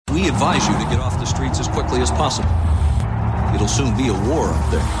advise you to get off the streets as quickly as possible. It'll soon be a war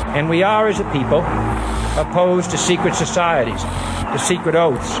up there. And we are, as a people, opposed to secret societies, to secret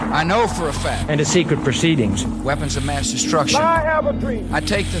oaths. I know for a fact. And to secret proceedings. Weapons of mass destruction. I have a dream. I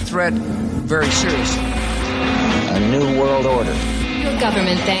take the threat very seriously. A new world order. Your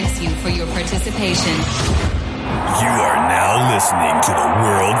government thanks you for your participation. You are now listening to the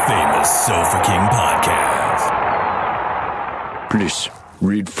world-famous Sofa King podcast. Please,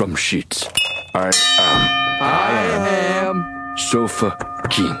 read from sheets. I am Sofa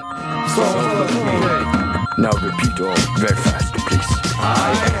King. Sofa King. Now repeat all very fast, please.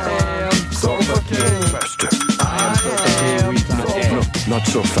 I am Sofa King. Faster. I am Sofa King. No, not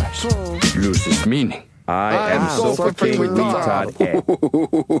so fast. Loses meaning. I am Sofa King retard.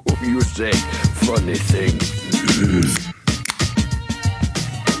 You say funny things.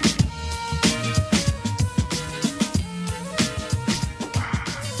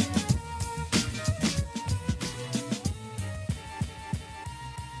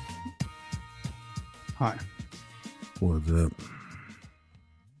 Hi. What's up?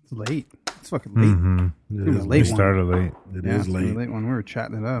 It's late. It's fucking late. Mm-hmm. It was a late we started late. It is late. A late one. We were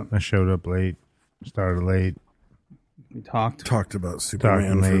chatting it up. I showed up late. Started late. We talked about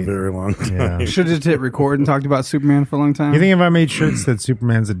Superman for a very long time. Yeah. Should have just hit record and talked about Superman for a long time. You think if I made shirts that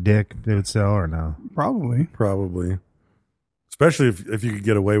Superman's a dick, they would sell or no? Probably. Especially if you could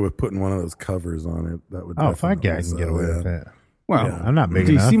get away with putting one of those covers on it. That would. Oh, fuck yeah, I can get away with that. Well, yeah, I'm not big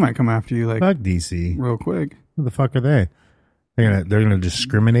DC enough. might come after you. Like, fuck DC, real quick. Who the fuck are they? They're gonna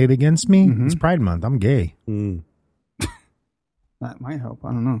discriminate against me. It's Pride Month. I'm gay. That might help. I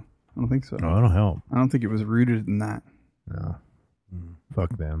don't know. I don't think so. No, it'll help. I don't think it was rooted in that. No.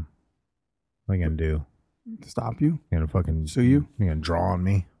 Fuck them. What are you gonna do? Stop you? You gonna fucking sue you? You gonna draw on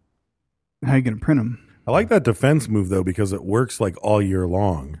me? How you gonna print them? I like that defense move though because it works like all year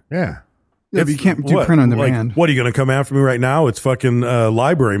long. Yeah. Yeah, but you can't do print on demand. Like, what are you going to come after me right now? It's fucking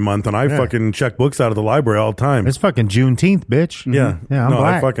library month, and I fucking check books out of the library all the time. It's fucking Juneteenth, bitch. Yeah, yeah. I'm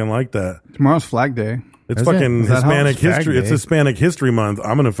black. I fucking like that. Tomorrow's Flag Day. It's fucking Hispanic history. It's Hispanic History Month.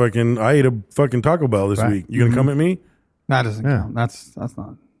 I'm gonna fucking. I ate a fucking Taco Bell this week. You gonna come at me? That doesn't count. That's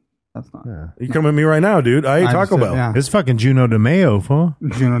not. Yeah. You come at me right now, dude. I ate Taco Bell. Yeah. It's fucking Juno de Mayo, fool.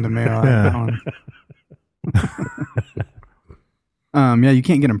 Juno de Mayo. Yeah, you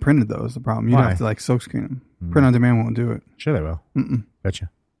can't get them printed though. Is the problem? You have to like silkscreen them. Print on demand won't do it. Sure they will. Betcha.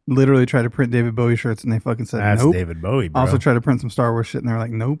 Literally tried to print David Bowie shirts and they fucking said That's nope. David Bowie, bro. Also tried to print some Star Wars shit and they were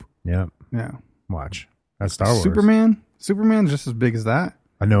like, nope. Yep. Yeah. Watch. That's Star Wars. Superman's just as big as that.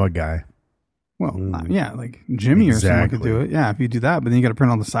 I know a guy. Well, yeah, like Jimmy or someone could do it. Yeah, if you do that, but then you got to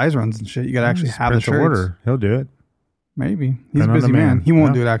print all the size runs and shit. You got to actually have the shirts. Order. He'll do it. Maybe he's a busy man. He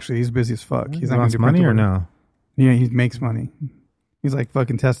won't do it. Actually, he's busy as fuck. He's not going to do money or no? Yeah, he makes money. He's like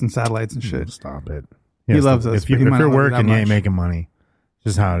fucking testing satellites and shit. Stop it. He loves us. If you're working, you ain't making money. It's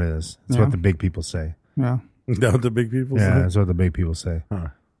just how it is. It's what the big people say. Yeah. Is that what the big people say? Yeah, that's what the big people say. Huh.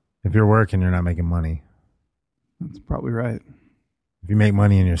 If you're working, you're not making money. That's probably right. If you make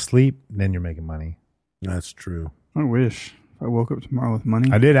money in your sleep, then you're making money. That's true. I wish if I woke up tomorrow with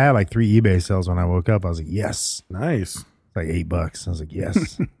money. I did have like 3 eBay sales when I woke up. I was like, yes. Nice. It's like $8. I was like,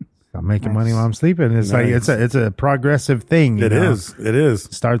 yes. I'm making money while I'm sleeping. It's like it's a progressive thing. It is.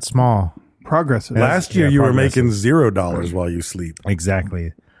 Start small. Progressive. Last year you were making $0 while you sleep.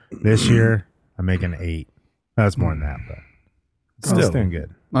 Exactly. This year I'm making 8. That's more than that, but still doing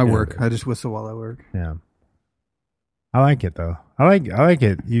good. I work. I just whistle while I work. Yeah. I like it though. I like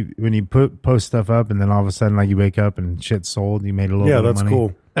it. When you post stuff up and then all of a sudden like you wake up and shit's sold, you made a little bit of money. Yeah, that's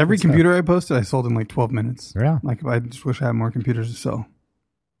cool. Every computer I posted, I sold in like 12 minutes. Yeah. Like I just wish I had more computers to sell.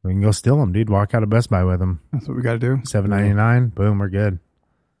 We can go steal them, dude. Walk out of Best Buy with them. That's what we got to do. $7.99. Boom, we're good.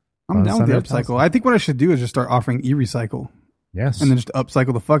 I'm down with the upcycle. I think what I should do is just start offering e-recycle. Yes. And then just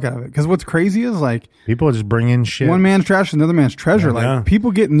upcycle the fuck out of it. Because what's crazy is like people just bring in shit. One man's trash is another man's treasure. Yeah. Like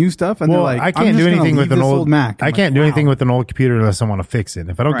people get new stuff and they're like, I can't do anything with an old Mac. I can't do anything with an old computer unless I want to fix it.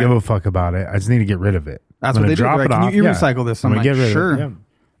 If I don't give a fuck about it, I just need to get rid of it. That's what they do. Like, can you e-recycle this? I'm like, sure.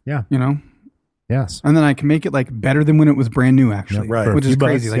 Yeah. You know? Yes. And then I can make it like better than when it was brand new, actually. Yeah, right. Which is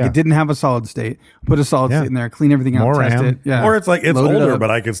crazy. Like it didn't have a solid state. Put a solid state in there, clean everything out, test it. Yeah. Or it's like it's older,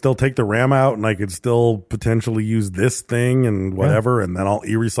 but I could still take the RAM out and I could still potentially use this thing and whatever, and then I'll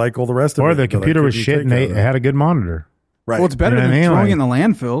e-recycle the rest of it. Or the computer was shit and it had a good monitor. Right. Well, it's better than throwing it in the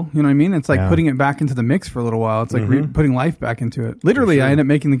landfill. You know what I mean? It's like putting it back into the mix for a little while. It's like putting life back into it. Literally, I ended up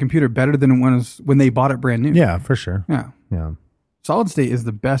making the computer better than when they bought it brand new. Yeah, for sure. Yeah. Yeah. Solid state is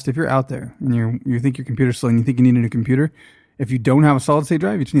the best if you're out there and you think your computer's slow and you think you need a new computer. If you don't have a solid state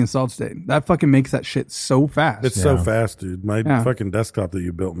drive, you just need a solid state. That fucking makes that shit so fast. It's so fast, dude. My fucking desktop that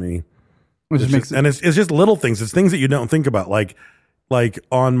you built me. Which makes it's just little things. It's things that you don't think about. Like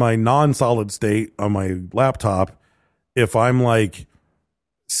on my non-solid state on my laptop, if I'm like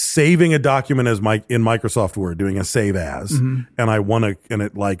saving a document in Microsoft Word, doing a save as, and I want to, and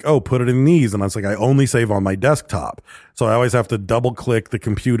it like, put it in these. And I was like, I only save on my desktop. So I always have to double click the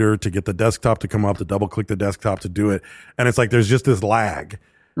computer to get the desktop to come up, to double click the desktop to do it. And it's like, there's just this lag.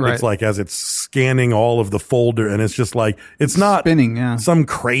 Right. It's like as it's scanning all of the folder, and it's just like, it's not spinning, some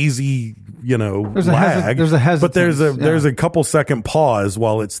crazy, there's lag. There's a hesitance. But there's a couple second pause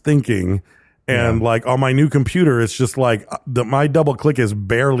while it's thinking. And like on my new computer, it's just like my double click is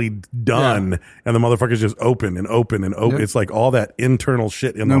barely done, and the motherfucker's just open and open and open. Yep. It's like all that internal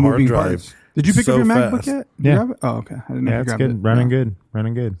shit in the hard drive. Parts. Did you pick up your MacBook yet? Yeah. Oh, okay. I didn't know it's good.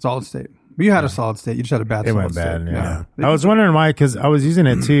 Running good. Solid state. But you had a solid state. You just had a bad. It went bad. Yeah. I was wondering why, because I was using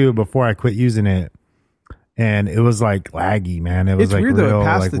it too before I quit using it. And it was like laggy, man. It was it's like weird real, though. It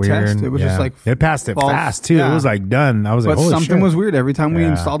passed like the weird. test. It was just like it passed it fast too. It was like done. I was like, but holy something shit. was weird every time we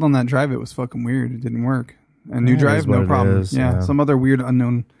installed on that drive. It was fucking weird. It didn't work. A new drive, no problem. Some other weird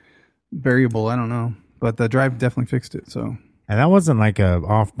unknown variable. I don't know, but the drive definitely fixed it. So, and that wasn't like a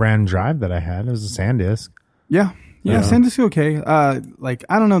off-brand drive that I had. It was a SanDisk. Yeah. SanDisk okay. Like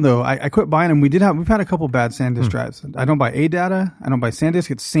I don't know though. I quit buying them. We've had a couple bad SanDisk drives. I don't buy ADATA. I don't buy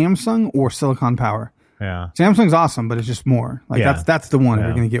SanDisk. It's Samsung or Silicon Power. Yeah. Samsung's awesome, but it's just more. Like that's the one. If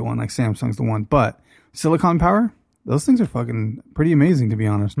you're gonna get one, like Samsung's the one. But Silicon Power, those things are fucking pretty amazing, to be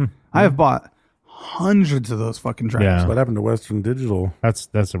honest. I have bought hundreds of those fucking drives. Yeah. What happened to Western Digital? That's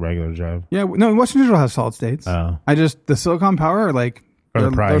a regular drive. Yeah, no, Western Digital has solid states. Oh. The Silicon Power are like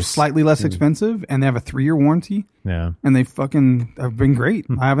they're slightly less expensive, and they have a 3-year warranty. Yeah, and they fucking have been great.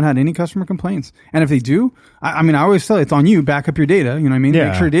 I haven't had any customer complaints. And if they do, I mean, I always tell you, it's on you. Back up your data. You know what I mean? Yeah.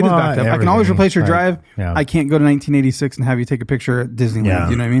 Make sure your data's backed up. I can always replace your drive. Yeah. I can't go to 1986 and have you take a picture at Disneyland. Yeah.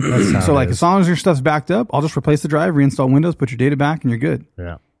 You know what I mean? So like, as long as your stuff's backed up, I'll just replace the drive, reinstall Windows, put your data back, and you're good.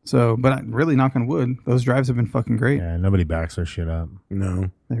 Yeah. So, but really, knock on wood, those drives have been fucking great. Yeah, nobody backs their shit up. No,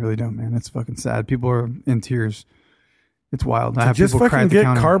 they really don't, man. It's fucking sad. People are in tears. It's wild. I have just people fucking get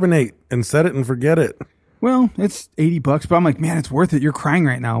carbonate and set it and forget it. Well, it's $80, but I'm like, man, it's worth it. You're crying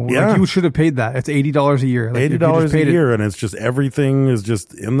right now. Yeah. Like, you should have paid that. It's $80 a year. Like, $80 a year, and it's just everything is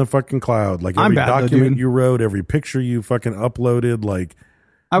just in the fucking cloud. Like every document you wrote, every picture you fucking uploaded, like.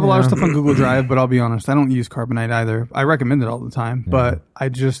 I have a lot of stuff on Google Drive, but I'll be honest, I don't use Carbonite either. I recommend it all the time, but I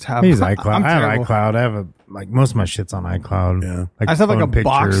just have. I use iCloud. I have iCloud. I have most of my shit's on iCloud. Yeah, like I just have like a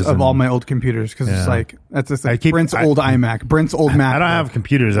box of all my old computers because it's like that's just like Brent's old iMac, Brent's old Mac. I don't have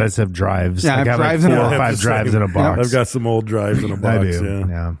computers. I just have drives. Yeah, I have drives like 4 or 5 drives in a box. I've got some old drives in a box. I do.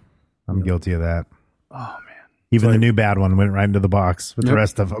 Yeah, I'm guilty of that. Oh man. Even the new bad one went right into the box with the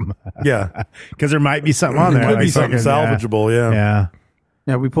rest of them. Yeah, because there might be something on there. There could be something salvageable. Yeah.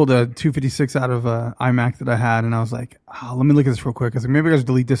 Yeah, we pulled a 256 out of iMac that I had, and I was like, let me look at this real quick. I was like, maybe I just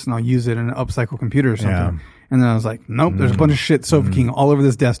delete this and I'll use it in an upcycle computer or something. Yeah. And then I was like, nope, there's a bunch of shit Sofa King all over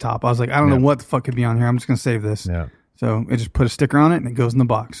this desktop. I was like, I don't know what the fuck could be on here. I'm just going to save this. Yeah. So I just put a sticker on it, and it goes in the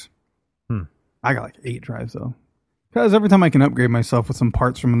box. I got like 8 drives, though. Because every time I can upgrade myself with some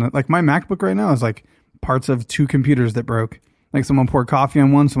parts from, like my MacBook right now is like parts of 2 computers that broke. Like someone poured coffee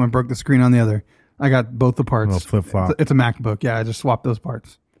on one, someone broke the screen on the other. I got both the parts. Flip-flop. It's a MacBook. Yeah, I just swapped those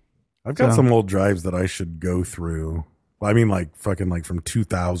parts. I've got some old drives that I should go through. I mean, like fucking like from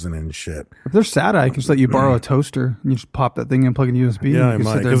 2000 and shit. If they're SATA, I can just let you borrow a toaster and you just pop that thing in, plug in USB. Yeah, I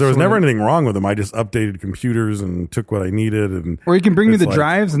might, because there was never anything wrong with them. I just updated computers and took what I needed. And or you can bring me the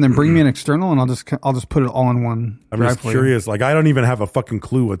drives and then bring me an external, and I'll just put it all in one. I'm just curious. Like, I don't even have a fucking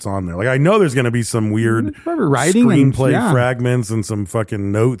clue what's on there. Like, I know there's going to be some weird screenplay fragments and some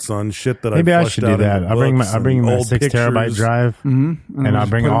fucking notes on shit that maybe I should do that. I'll bring my 6 terabyte drive, and I'll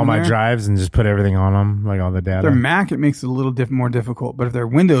bring all my drives and just put everything on them, like all the data. They're Mac, it makes it a little more difficult, but if they're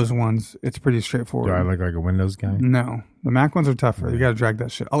Windows ones, it's pretty straightforward. Do I look like a Windows guy? No, the Mac ones are tougher. You got to drag that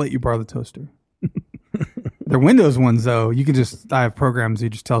shit. I'll let you borrow the toaster. They're Windows ones though. You can just, I have programs. He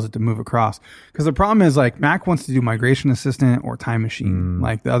just tells it to move across. Because the problem is like Mac wants to do Migration Assistant or Time Machine.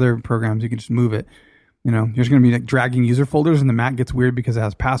 Like the other programs, you can just move it. You know, you're going to be like dragging user folders, and the Mac gets weird because it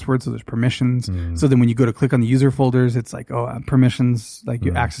has passwords, so there's permissions. So then when you go to click on the user folders, it's like, permissions, like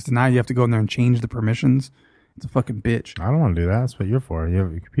your access denied. You have to go in there and change the permissions. It's a fucking bitch. I don't want to do that. That's what you're for. You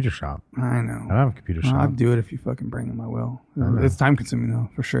have a computer shop. I know. I don't have a computer shop. I'd do it if you fucking bring them. I will. It's time consuming though,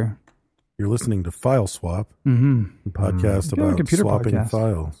 for sure. You're listening to File Swap, a podcast about swapping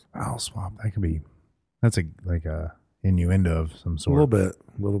files. File Swap. That could be. That's like a innuendo of some sort. A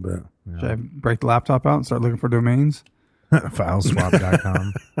little bit. Yeah. Should I break the laptop out and start looking for domains?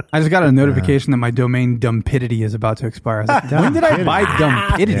 Fileswap.com. I just got a notification that my domain Dumpidity is about to expire. I was like, when did I buy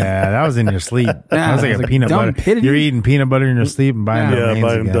Dumpidity? Yeah, that was in your sleep. That was like a peanut butter. Dumpidity? You're eating peanut butter in your sleep and buying domains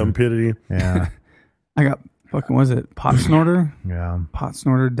buying again. Dumpidity. Yeah. I got fucking, was it Pot Snorter? Yeah. Pot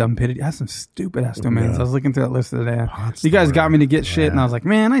Snorter, Dumpidity. That's some stupid ass domains. I was looking through that list the other day. Pot You guys Snorter. got me to get shit, and I was like,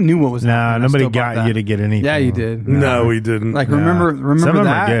 man, I knew what was No, happening. I nobody still bought got that. you to get anything. Yeah, you did. No, we didn't. Like, No. remember Some of them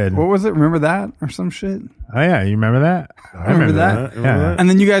that? are good. What was it? Remember that or some shit? Oh, yeah. You remember that? I Remember that? Yeah. And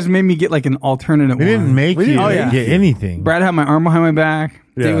then you guys made me get like an alternate We one. didn't make you Oh, yeah. get anything. Brad had my arm behind my back.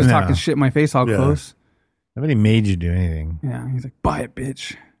 Yeah. Dave was No. talking shit in my face all Yeah. close. Nobody made you do anything. Yeah, he's like, buy it,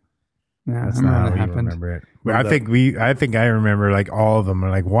 bitch. Yeah, That's I remember not when how that we happened. remember it. But I think I remember like all of them are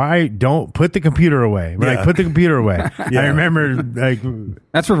like, why don't put the computer away? We're Yeah. like, put the computer away. Yeah. I remember like,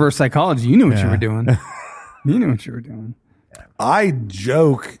 That's reverse psychology. You knew what you Yeah. were doing. You knew what you were doing. I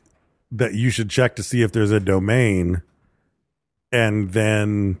joke that you should check to see if there's a domain, and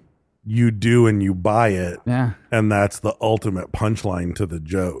then you do and you buy it. Yeah. And that's the ultimate punchline to the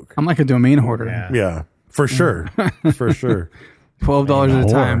joke. I'm like a domain hoarder. Yeah, for sure. For sure. $12 at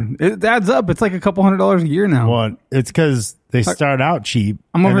a time. It adds up. It's like a couple $100 a year now. well, it's because they start out cheap.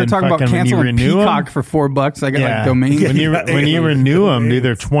 I'm over and here then talking about fucking when you canceling renew 'em- Peacock for $4. I got Yeah. like domain. When you renew them, dude,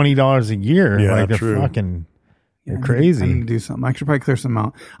 they're $20 a year. Yeah, like they're true. fucking, they're I need crazy. to do something. I should probably clear some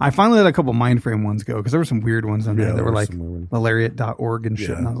out. I finally let a couple Mindframe ones go because there were some weird ones in there Yeah, that there were were like some weird ones. Lariat.org and shit.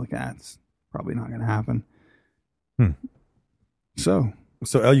 Yeah. And I was like, it's probably not going to happen. Hmm. So,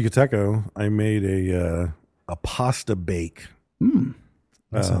 El Yucateco, I made a pasta bake.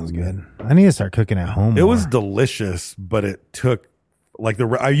 That sounds good. I need to start cooking at home. It more. was delicious, but it took like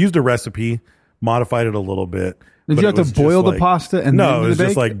I used a recipe, modified it a little bit. Did but you it have was to boil just the like- pasta and no, then it do was the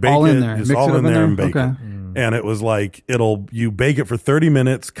just bake? like bake all it, in there, just mix all it up in there and bake okay. it. And it was like you bake it for 30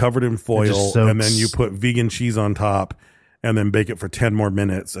 minutes, covered in foil, just and then soaks. you put vegan cheese on top, and then bake it for 10 more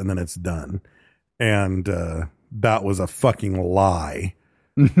minutes, and then it's done. And that was a fucking lie.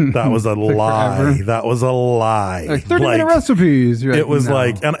 That was a lie. forever. That was a lie. Like 30-minute recipes. You're It was no.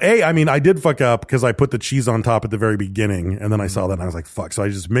 like, and I mean, I did fuck up because I put the cheese on top at the very beginning, and then I saw that and I was like, fuck. So I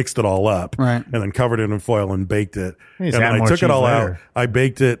just mixed it all up, Right. and then covered it in foil and baked it. You And just then add I more took it cheese all later. out. I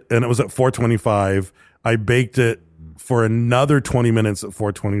baked it, and it was at 425. I baked it for another 20 minutes at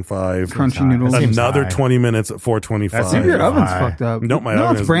 425. Crunchy noodles. Seems Another high. 20 minutes at 425. That's Maybe your Seems oven's high. fucked up. No, my no,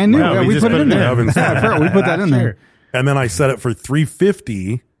 oven it's is- brand new. No, Yeah, we we just put it put in it in the there. oven. Yeah, I forgot we put that in there. And then I set it for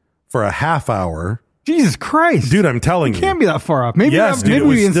 350 for a half hour. Jesus Christ, Dude, I'm telling you. It can't be that far off. Maybe Yes, dude, maybe it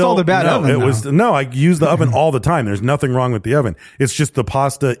was we installed still- a bad no, oven. It now. was no. I use the oven all the time. There's nothing wrong with the oven. It's just the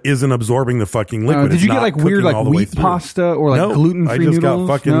pasta isn't absorbing the fucking liquid. Did It's you get not like weird cooking like all the way wheat through. pasta or like No, gluten-free I noodles? just got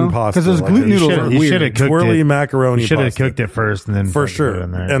fucking pasta. Because those Like gluten you noodles are You weird. should have cooked Twirly it. macaroni You should have pasta. cooked it first and then For fucking sure. put it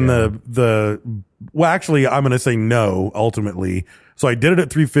in there. And Yeah. the well, actually, I'm going to say no. Ultimately, so I did it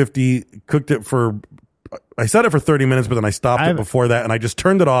at 350. Cooked it for. I set it for 30 minutes, but then I stopped it before that, and I just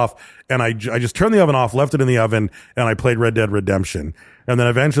turned it off, and I just turned the oven off, left it in the oven, and I played Red Dead Redemption. And then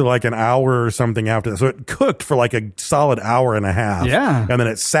eventually, like an hour or something after that, so it cooked for like a solid hour and a half. Yeah. And then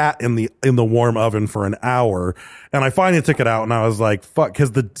it sat in the warm oven for an hour, and I finally took it out, and I was like, fuck,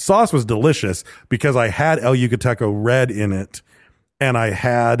 because the sauce was delicious because I had El Yucateco red in it, and I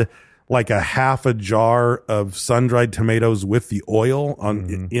had like a half a jar of sun-dried tomatoes with the oil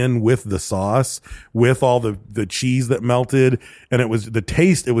in with the sauce, with all the cheese that melted. And it was the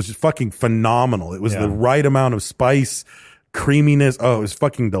taste. It was just fucking phenomenal. It was the right amount of spice, creaminess. Oh, it was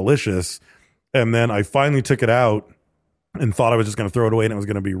fucking delicious. And then I finally took it out and thought I was just going to throw it away and it was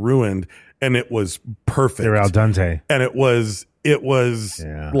going to be ruined. And it was perfect. They were al dente. And it was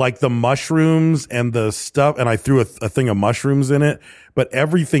like the mushrooms and the stuff. And I threw a thing of mushrooms in it, but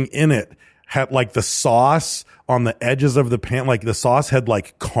everything in it had like the sauce on the edges of the pan. Like the sauce had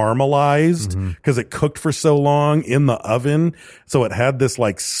like caramelized because it cooked for so long in the oven. So it had this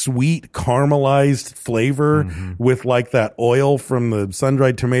like sweet caramelized flavor with like that oil from the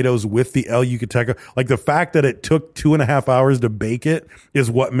sun-dried tomatoes with the El Yucateco. Like the fact that it took 2.5 hours to bake it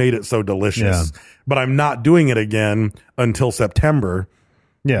is what made it so delicious. Yeah. But I'm not doing it again until September.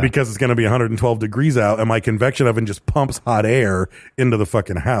 Yeah. Because it's going to be 112 degrees out and my convection oven just pumps hot air into the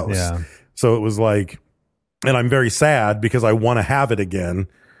fucking house. Yeah. So it was like, and I'm very sad because I want to have it again.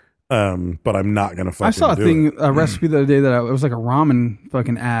 But I'm not going to fucking I saw do a recipe the other day that it was like a ramen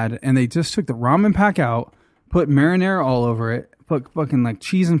fucking ad, and they just took the ramen pack out, put marinara all over it, fucking like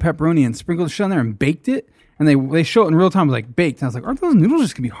cheese and pepperoni and sprinkled shit on there and baked it. And they show it in real time, like baked. And I was like, aren't those noodles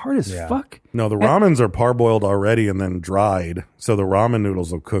just gonna be hard as fuck? No, the ramens are parboiled already and then dried, so the ramen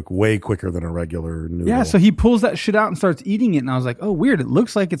noodles will cook way quicker than a regular noodle. Yeah, so he pulls that shit out and starts eating it, and I was like, oh, weird. It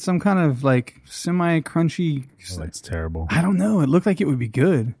looks like it's some kind of like semi-crunchy. Oh, that's terrible. I don't know. It looked like it would be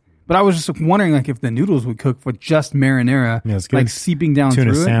good. But I was just wondering, like, if the noodles would cook with just marinara, Yeah, it's good. like seeping down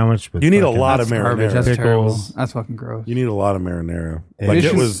Tuna through sandwich. With You need a fucking lot of it. Garbage. marinara. That's terrible. Pickles. That's fucking gross. You need a lot of marinara. eggs, Like it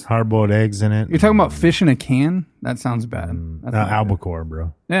Delicious. was. hard-boiled eggs in it. You're talking about fish in a can? That sounds bad. That's not good. albacore,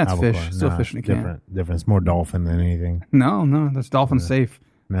 bro. Yeah, it's Albacore. fish. Still fish in a can. Different. It's more dolphin than anything. No, that's dolphin safe.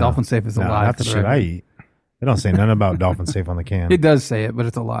 No. Dolphin safe is a No, lie. That's for the the shit I record. eat. They don't say nothing about dolphin safe on the can. It does say it, but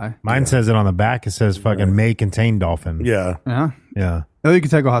it's a lie. Mine says it on the back. It says fucking may contain dolphin. Yeah. Yeah. Yeah. Oh, you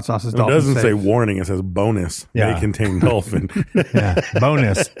can take a hot sauce is It dolphin doesn't safe. say warning. It says bonus. Yeah. May contain dolphin. Yeah.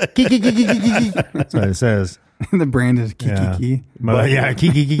 Bonus. That's what it says. The brand is Kiki. Yeah.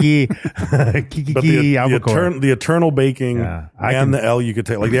 Kiki. Kiki. But the albacore. the eternal baking Yeah, and the L you could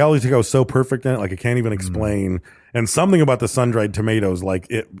take. Like the L you could go so perfect in it, like I can't even explain. And something about the sun-dried tomatoes, like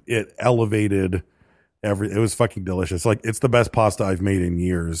it elevated it was fucking delicious. Like it's the best pasta I've made in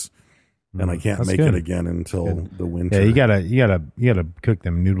years. And I can't That's make good. it again until the winter. Yeah, you gotta cook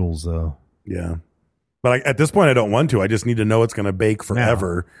them noodles though. Yeah. But at this point, I don't want to. I just need to know it's going to bake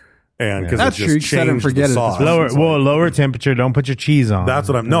forever. And because That's it true. You just set it and changed forget the it. sauce. Lower temperature. Don't put your cheese on. That's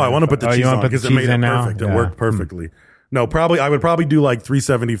what I'm. No, I want to put the Oh, you cheese wanna on put the because it cheese made it in now? perfect. It Yeah. worked perfectly. No, I would probably do like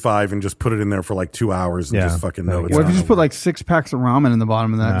 375 and just put it in there for like 2 hours and Yeah. just fucking know it's What if you not just put like 6 packs of ramen in the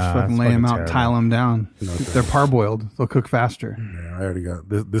bottom of that? Nah, Just fucking that's lay them fucking out, terrible. tile them down. They're parboiled. They'll cook faster. Yeah, I already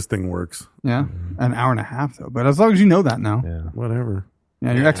got this thing works. Yeah. An hour and a half though. But as long as you know that now. Yeah. Whatever.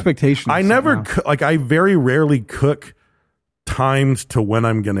 Yeah, your expectations. I never now. I very rarely cook timed to when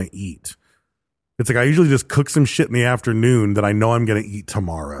I'm going to eat. It's like I usually just cook some shit in the afternoon that I know I'm going to eat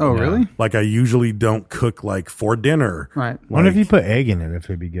tomorrow. Oh, really? Like I usually don't cook like for dinner. Right. Wonder if you put egg in it, if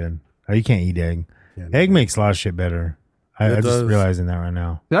it'd be good. Oh, you can't eat egg. Egg makes a lot of shit better. I'm just does. realizing that right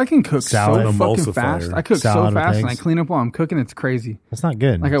now. Dude, I can cook Salad. so fucking Emulsifier. fast. I cook Salad so with fast and I eggs. clean up while I'm cooking. It's crazy. That's not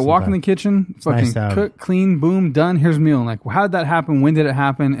good. Like I walk in the kitchen, fucking nice to have- cook, clean, boom, done. Here's a meal. And like, well, how did that happen? When did it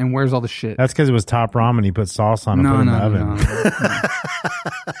happen? And where's all the shit? That's because it was top ramen. You put sauce on and put it in the oven.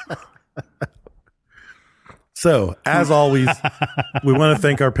 So, as always, we want to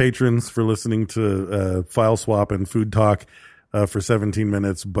thank our patrons for listening to File Swap and Food Talk for 17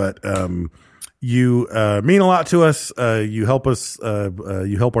 minutes. But you mean a lot to us. You help us.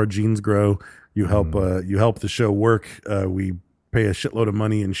 You help our genes grow. You help. You help the show work. We pay a shitload of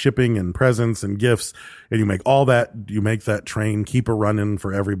money in shipping and presents and gifts, and you make all that. You make that train keep a running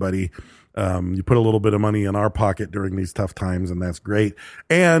for everybody. You put a little bit of money in our pocket during these tough times, and that's great.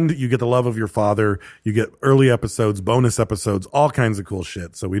 And you get the love of your father. You get early episodes, bonus episodes, all kinds of cool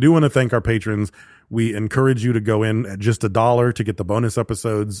shit. So we do want to thank our patrons. We encourage you to go in at just $1 to get the bonus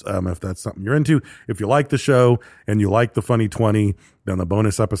episodes. If that's something you're into, if you like the show and you like the Funny 20, then the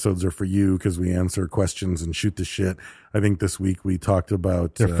bonus episodes are for you because we answer questions and shoot the shit. I think this week we talked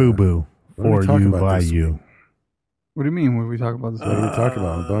about They're FUBU. what did we For talk you, about by this you. week? What do you mean? What did we talk about this? What did we talk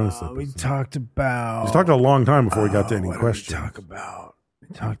about in the bonus episode? We talked about. We talked a long time before we got to any what did questions. We talked about.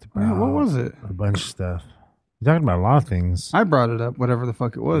 Yeah, what was it? A bunch of stuff. We talked about a lot of things. I brought it up, whatever the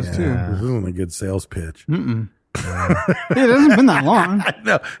fuck it was, This isn't a good sales pitch. It hasn't been that long.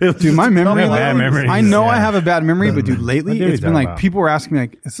 No, Dude, my memory. bad memories, I know I yeah. have a bad memory, but dude, lately What did we it's been talk like about? people were asking me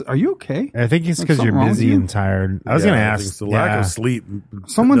like, "Are you okay?" I think it's Like, because something you're wrong with busy you? and tired. I was Yeah, going to I ask. think the lack of sleep.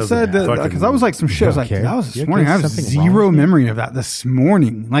 Someone doesn't said that fucking- because I was like some shit. I was like, okay? dude, that was You this morning. okay? I have Something wrong zero with you? memory of that this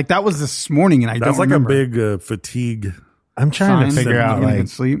morning. Like that was this morning, and I That's don't like remember. a big fatigue. I'm trying Signs to figure that out you're gonna like get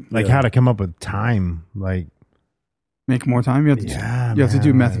sleep. like Yeah. how to come up with time. Like Make more time. You have to. Yeah, you have to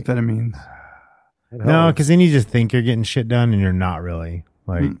do man, like- methamphetamines. no, because then you just think you're getting shit done and you're not really.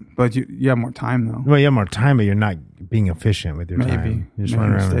 Like, But you have more time though. well, you have more time, but you're not being efficient with your Maybe. time. You're just Making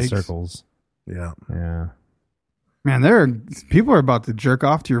running around in mistakes. circles. Yeah. Yeah. Man, people are about to jerk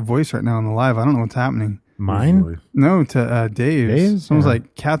off to your voice right now on the live. I don't know what's happening. Mine? No, to Dave's. Dave's? Someone's Yeah.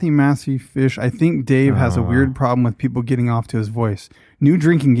 like, Kathy Massey Fish. I think Dave has a weird problem with people getting off to his voice. New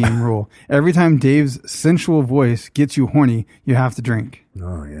drinking game rule. Every time Dave's sensual voice gets you horny, you have to drink.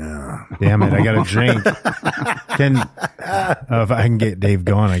 Oh yeah. Damn it, I got to drink. If I can get Dave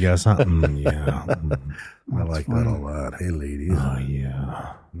going, I guess. Huh? Yeah. I like that a lot. Hey, ladies. Oh,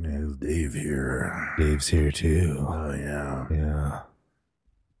 yeah. There's Dave here. Dave's here, too. Oh yeah. Yeah.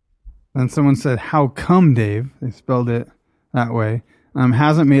 And someone said, how come Dave, they spelled it that way,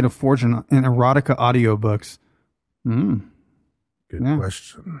 hasn't made a fortune in erotica audiobooks? Good Yeah.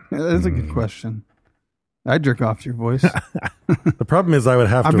 question. Yeah, that's a good question. I jerk off to your voice. The problem is I would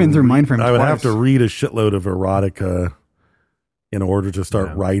have I've to been through Mindframe I would twice. have to read a shitload of erotica in order to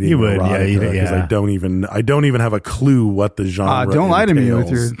start writing You would, erotica because I don't even have a clue what the genre don't lie to me with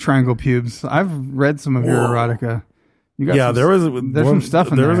entails. your triangle pubes. I've read some of your erotica. You got some, there's some stuff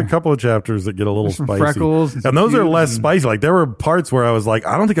in there there. was a couple of chapters that get a little There's some spicy, freckles and some those are pubes less and- spicy. Like there were parts where I was like,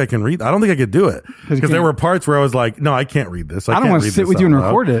 I don't think I can read. I don't think I could do it because there can't- were parts where I was like, no, I can't read this. I don't can't wanna read sit this with you out and loud.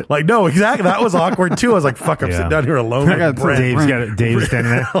 record it. Like no, exactly. That was awkward too. I was like, fuck, I'm Yeah. sitting down here alone. I got with Brent. Dave's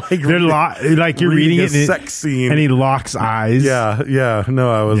standing there. Like, like you're reading a it, and sex scene, and he locks eyes. Yeah.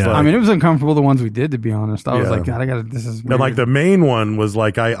 No, I was Yeah. like, I mean, it was uncomfortable, the ones we did, to be honest. I was Yeah. like, God, this is weird. and like the main one was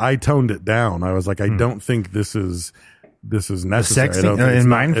like, I toned it down. I was like, I Hmm. don't think this is necessary. sex I don't scene- think it's in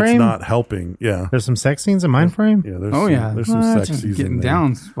not- Mindframe? It's not helping. Yeah. There's some sex scenes in Mindframe. Yeah. There's oh, some, yeah. There's some Well, sex just scenes getting in there.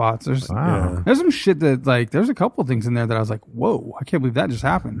 down spots. There's, Wow. there's some shit that, like, there's a couple things in there that I was like, whoa, I can't believe that just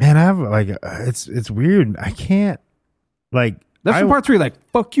happened. Man, I have like it's weird. I can't like. There's some parts where you're like,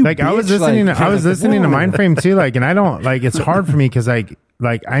 fuck you, Like I was bitch. listening. Like, I was listening to whoa. Mindframe too. Like, and I don't like. It's hard for me because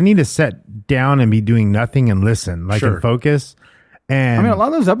like I need to sit down and be doing nothing and listen, like Sure. and focus. And I mean, a lot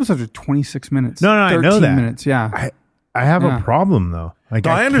of those episodes are 26 minutes. No, I know 13 that. minutes, yeah. I have Yeah. a problem though. Like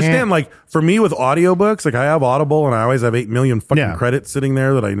No, I understand. can't- Like for me with audiobooks, like I have Audible and I always have 8 million fucking Yeah. credits sitting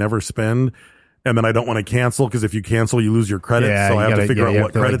there that I never spend. And then I don't want to cancel because if you cancel, you lose your credits. Yeah, so I you have gotta- to figure yeah, out you what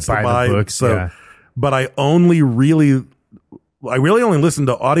have to, like, credits to buy the buy. books, So, yeah. but I really only listen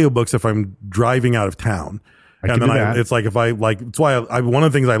to audiobooks if I'm driving out of town. I can And then do that. it's like if I like, it's why one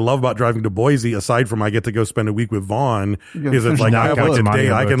of the things I love about driving to Boise, aside from I get to go spend a week with Vaughn, You is it's like I knock have out like a some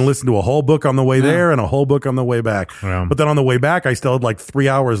day I can audiobooks. listen to a whole book on the way there and a whole book on the way back. Yeah. But then on the way back, I still had like 3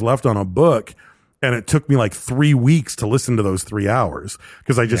 hours left on a book. And it took me like 3 weeks to listen to those 3 hours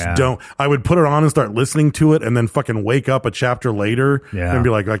because I just I would put it on and start listening to it and then fucking wake up a chapter later Yeah. and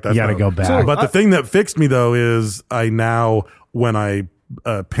be like that's You gotta not- go back. So, But the thing that fixed me though is I now, when I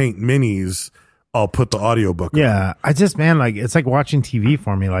paint minis, I'll put the audiobook on. Yeah, I just man, like it's like watching TV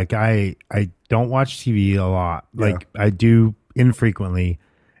for me. Like I don't watch TV a lot. Like I do infrequently,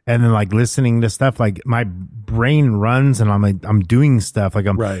 and then like listening to stuff. Like my brain runs, and I'm doing stuff. Like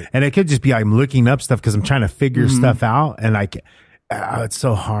I'm Right. and it could just be I'm looking up stuff because I'm trying to figure stuff out, and like it's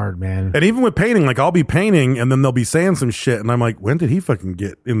so hard, man. And even with painting, like I'll be painting and then they'll be saying some shit and I'm like, when did he fucking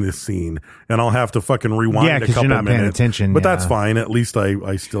get in this scene? And I'll have to fucking rewind Yeah, a 'cause you're couple not paying minutes. attention, But yeah. that's fine. At least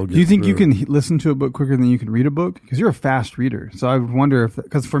I still get Do you think you through. can listen to a book quicker than you can read a book? Because you're a fast reader. So I would wonder if,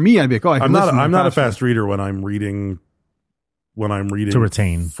 because for me, I'd be like, oh, I can I'm not listen I'm not a faster. fast reader when I'm reading To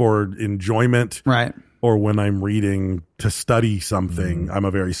retain. for enjoyment. Right. Or when I'm reading to study something, I'm a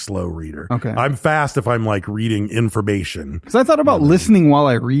very slow reader. Okay. I'm fast if I'm like reading information. Because I thought about listening while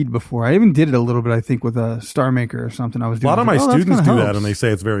I read before. I even did it a little bit, I think, with a Star Maker or something I was A doing. lot of my I was like, oh, students kinda do that helps. and they say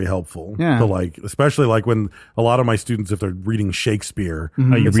it's very helpful. Yeah. To like, especially like when a lot of my students, if they're reading Shakespeare,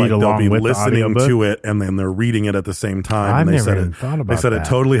 Oh, you it's read like they'll along be with the listening audiobook? to it and then they're reading it at the same time. I've and they never said even it, thought about They said that. it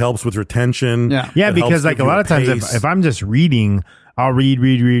totally helps with retention. Yeah. Yeah, It because helps like give a you lot of times pace. if I'm just reading, I'll read,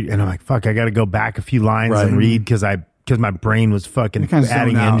 and I'm like, fuck, I got to go back a few lines Right. and read because my brain was fucking You kinda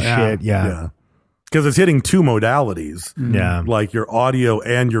adding zone in out, yeah. shit. Yeah. Yeah. Because it's hitting two modalities. Yeah. Like your audio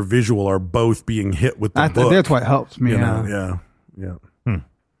and your visual are both being hit with the book. That's why it helps me. You Yeah. know, yeah.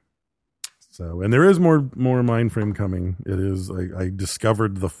 So, and there is more Mindframe coming. It is. I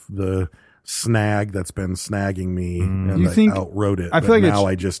discovered the snag that's been snagging me, and You I think- outrode it. I feel but like now it's-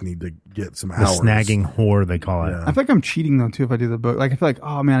 I just need to get some The hours. snagging whore, they call it. Yeah. I feel like I'm cheating though too if I do the book. Like I feel like,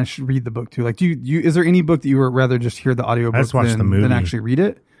 oh man, I should read the book too. Like, do you is there any book that you would rather just hear the audiobook I just watched the than movie. actually read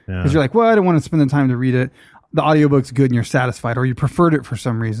it? Because Yeah. you're like, well, I don't want to spend the time to read it. The audiobook's good and you're satisfied, or you preferred it for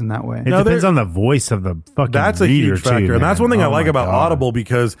some reason that way. It No, depends there- on the voice of the fucking That's a reader huge factor, too, and that's man. one thing I Oh like my about God. Audible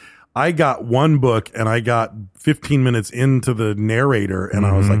because I got one book and I got 15 minutes into the narrator and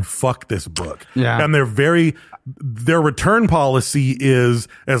I was like, fuck this book. Yeah. And their return policy is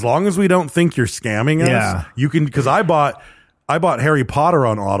as long as we don't think you're scamming us, Yeah. you can, because I bought Harry Potter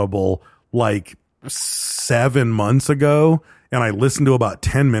on Audible like 7 months ago. And I listened to about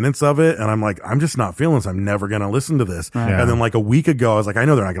 10 minutes of it, and I'm like, I'm just not feeling this. I'm never going to listen to this. Yeah. And then like a week ago, I was like, I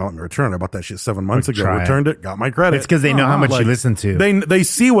know they're not going to let me return. I bought that shit 7 months ago, try it. returned it, got my credit. It's because they know how much Like, you listen to. They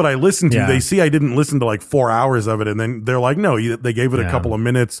see what I listen to. Yeah. They see I didn't listen to like 4 hours of it, and then they're like, no, they gave it a Yeah. couple of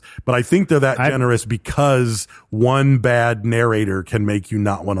minutes. But I think they're that generous because one bad narrator can make you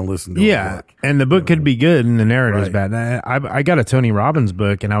not want to listen to a Yeah, book. and the book could be good, and the narrator's Right. bad. I got a Tony Robbins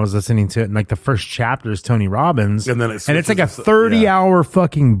book, and I was listening to it, and like the first chapter is Tony Robbins, And then it's like a switches to- 30-hour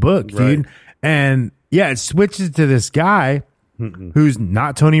fucking book, dude. Right. And yeah, it switches to this guy who's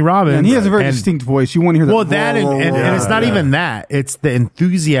not Tony Robbins. And he has a very distinct voice. You want to hear that. Well, that and it's not even that. It's the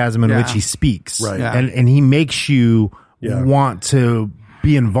enthusiasm in which he speaks. Right. Yeah. And he makes you want to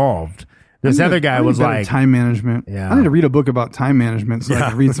be involved. This other guy was like time management. Yeah. I need to read a book about time management so I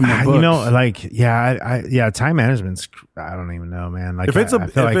can read some more books. You know, like, time management's, I don't even know, man. Like,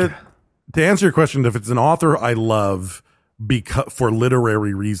 to answer your question, if it's an author I love because for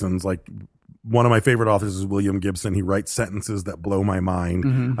literary reasons, like one of my favorite authors is William Gibson. He writes sentences that blow my mind.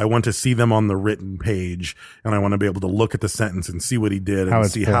 Mm-hmm. I want to see them on the written page, and I want to be able to look at the sentence and see what he did and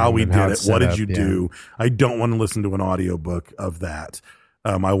see how he did it. What did you do? I don't want to listen to an audiobook of that.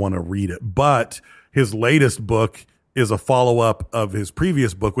 I want to read it. But his latest book is a follow-up of his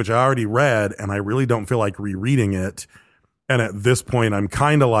previous book, which I already read, and I really don't feel like rereading it. And at this point, I'm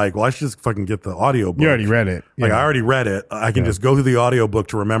kind of like, well, I should just fucking get the audiobook. You already read it. Like, I already read it. I can just go through the audiobook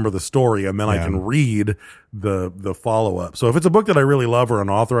to remember the story, and then I can read the follow-up. So if it's a book that I really love or an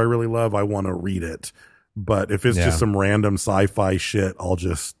author I really love, I want to read it. But if it's just some random sci-fi shit, I'll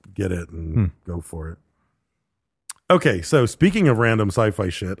just get it and go for it. Okay, so speaking of random sci-fi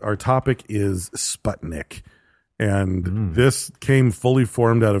shit, our topic is Sputnik. And this came fully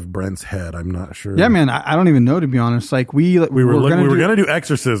formed out of Brent's head. I'm not sure. Yeah, man, I don't even know, to be honest. Like we were going to do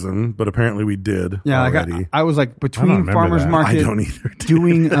Exorcism, but apparently we did. Yeah, already. like I was like between Farmer's Market. I don't either.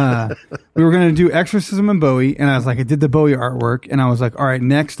 Doing. We were going to do Exorcism and Bowie, and I was like, I did the Bowie artwork, and I was like, all right,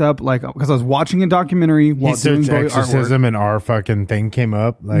 next up, like, because I was watching a documentary while doing Bowie Exorcism, artwork. and our fucking thing came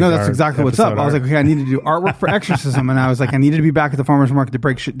up. Like, no, that's exactly what's up. I was like, okay, I need to do artwork for Exorcism, and I was like, I needed to be back at the Farmer's Market to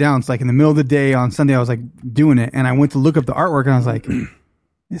break shit down. It's like in the middle of the day on Sunday, I was like doing it, and I went to look up the artwork, and I was like,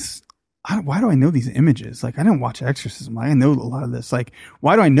 why do I know these images? Like, I didn't watch Exorcism. I know a lot of this. Like,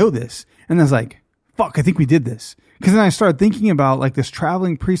 why do I know this? And I was like, fuck, I think we did this. Because then I started thinking about like this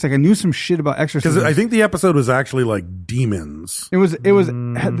traveling priest. Like I knew some shit about exorcisms. Because I think the episode was actually like demons. It was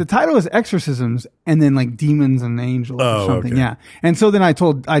the title is Exorcisms and then like demons and angels or something. Okay. Yeah. And so then I just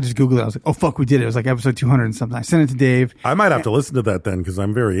Googled it. I was like, oh fuck, we did it. It was like episode 200 and something. I sent it to Dave. I might have to listen to that then because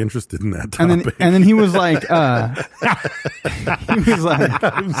I'm very interested in that topic. And then he was like, I'm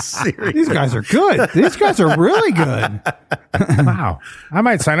serious. These guys are good. These guys are really good. Wow. I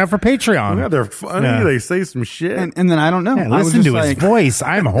might sign up for Patreon. Yeah, they're funny. Yeah. They say some shit. And then I don't know. Yeah, listen to his voice.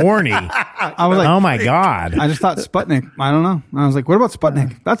 I'm horny. I was like, oh my God. I just thought Sputnik. I don't know. I was like, what about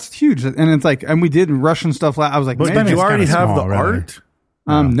Sputnik? That's huge. And it's like, and we did Russian stuff. I was like, but did you already have the art?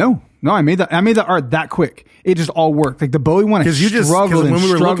 No, I made the art that quick. It just all worked. Like the Bowie one, because when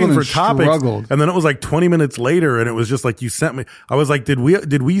we were looking for topics, and then it was like 20 minutes later, and it was just like you sent me. I was like, did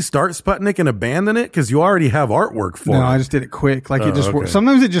we start Sputnik and abandon it? Because you already have artwork for it. No, I just did it quick. Like it just works.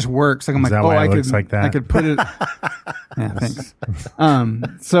 Sometimes it just works. Like I'm like, I could put it. Yeah, thanks.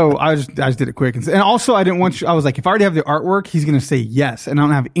 So I just did it quick, and also I didn't want you. I was like, if I already have the artwork, he's gonna say yes, and I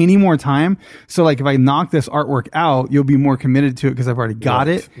don't have any more time. So like, if I knock this artwork out, you'll be more committed to it because I've already got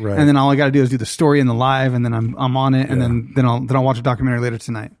it, right. And then all I got to do is do the story and the live, and then I'm on it, and then I'll watch a documentary later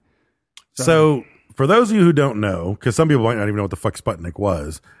tonight. So for those of you who don't know, because some people might not even know what the fuck Sputnik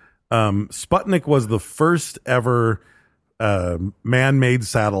was, Sputnik was the first ever man-made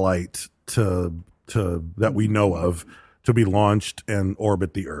satellite that we know of to be launched and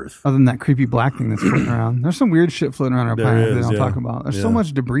orbit the Earth. Other than that creepy black thing that's floating around, there's some weird shit floating around our planet that I'll talk about. There's so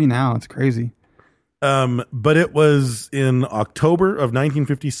much debris now; it's crazy. But it was in October of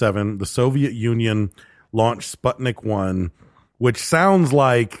 1957, the Soviet Union launched Sputnik 1, which sounds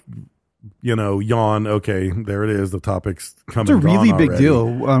like, yawn. Okay, there it is. The topic's coming. It's a really big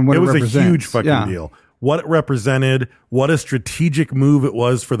deal on what it represents. It was a huge fucking deal. What it represented, what a strategic move it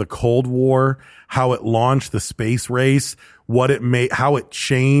was for the Cold War, how it launched the space race, how it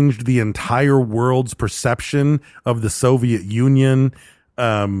changed the entire world's perception of the Soviet Union.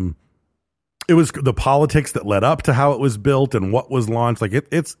 It was the politics that led up to how it was built and what was launched. Like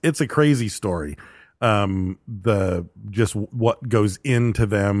it's a crazy story. What goes into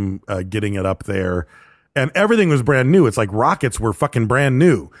them getting it up there, and everything was brand new. It's like rockets were fucking brand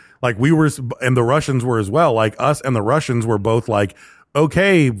new. Like we were, and the Russians were as well. Like us and the Russians were both like,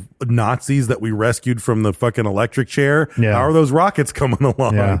 okay, Nazis that we rescued from the fucking electric chair. Yeah. How are those rockets coming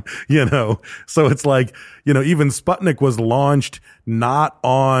along? Yeah. So it's like, even Sputnik was launched not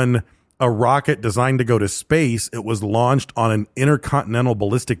on a rocket designed to go to space. It was launched on an intercontinental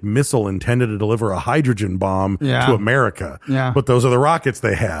ballistic missile intended to deliver a hydrogen bomb to America. Yeah. But those are the rockets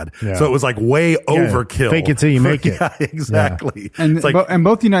they had. Yeah. So it was like way overkill. Fake it till you make it. Yeah, exactly. And, It's like, and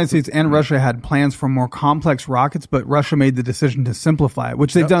both the United States and Russia had plans for more complex rockets, but Russia made the decision to simplify it,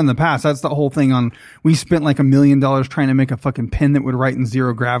 which they've done in the past. That's the whole thing on, we spent like $1 million trying to make a fucking pen that would write in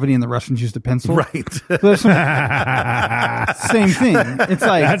zero gravity, and the Russians used a pencil. right. So there's some- same thing. It's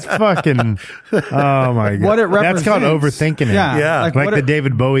like, That's fucking. Oh my god! What it That's called represents. overthinking it. Yeah. Yeah. like what the it-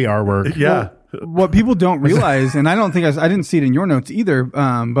 David Bowie artwork. Yeah. What people don't realize, and I don't think I didn't see it in your notes either,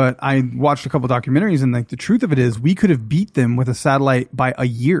 but I watched a couple documentaries, and like the truth of it is, we could have beat them with a satellite by a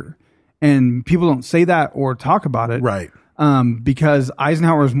year, and people don't say that or talk about it, Right. Because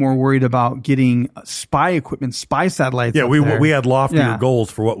Eisenhower is more worried about getting spy equipment, spy satellites. Yeah, up we there. had loftier Yeah. goals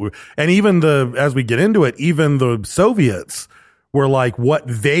for what we, and even as we get into it, even the Soviets were like, what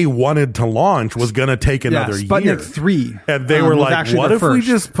they wanted to launch was going to take another Sputnik year. 3, And they were was like, actually what the if we first.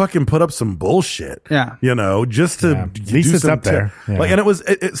 just fucking put up some bullshit? Yeah. You know, just to Yeah. At do least it's some up there. Yeah. Like, and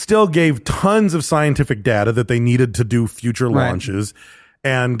it still gave tons of scientific data that they needed to do future Right. launches.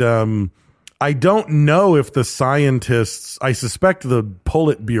 And, I don't know if the scientists, I suspect the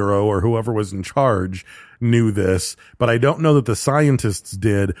Politburo or whoever was in charge knew this, but I don't know that the scientists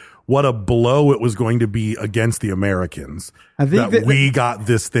did, what a blow it was going to be against the Americans. I think that we got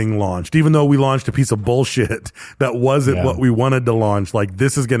this thing launched, even though we launched a piece of bullshit that wasn't what we wanted to launch. Like,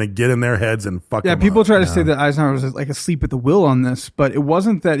 this is going to get in their heads and fuck Yeah, them people up. try to say that Eisenhower was like asleep at the wheel on this, but it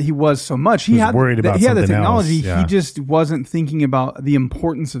wasn't that he was so much. He was had worried about he had the something technology. else, yeah. He just wasn't thinking about the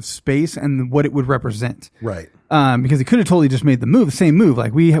importance of space and what it would represent. Right. Because he could have totally just made the same move.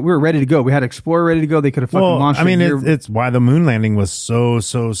 Like we were ready to go. We had Explorer ready to go. They could have fucking launched. I mean, a year. it's why the moon landing was so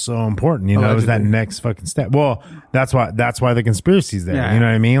important. You know, it was that Allegedly. next fucking step. Well, that's why the conspiracy's there. Yeah. You know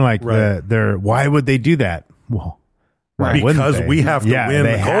what I mean? Like Right. why would they do that? Well, why wouldn't Because they? we have to Yeah, win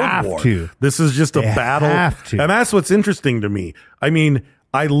they the have Cold War. to. This is just a They battle. have to. And that's what's interesting to me. I mean,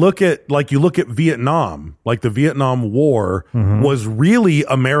 I look at, like, you look at Vietnam, like the Vietnam War Mm-hmm. was really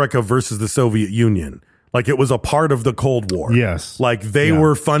America versus the Soviet Union. Like, it was a part of the Cold War. Yes. Like, they Yeah.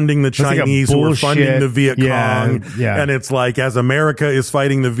 were funding the It's like a Chinese who were funding bullshit- the Viet Cong. Yeah, yeah. And it's like, as America is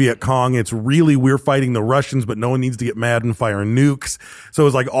fighting the Viet Cong, it's really we're fighting the Russians, but no one needs to get mad and fire nukes. So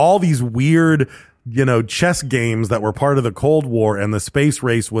it's like all these weird, you know, chess games that were part of the Cold War, and the space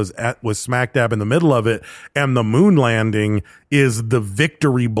race was smack dab in the middle of it. And the moon landing is the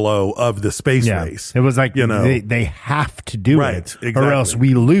victory blow of the space race. It was like, you know, they have to do Right, it, exactly. or else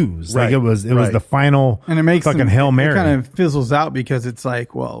we lose. Like Right, it was right. the final and it makes fucking them, Hail Mary. It kind of fizzles out because it's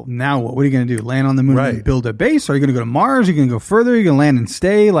like, well, now what? What are you going to do? Land on the moon Right. and build a base? Are you going to go to Mars? Are you going to go further? Are you going to land and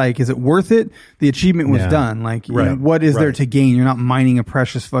stay? Like, is it worth it? The achievement was Yeah. done. Like, you Right, know, what is there right. to gain? You're not mining a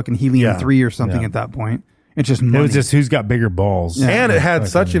precious fucking helium-3 Yeah, or something yeah. at that point. It's just It money. was just who's got bigger balls. Yeah. And it had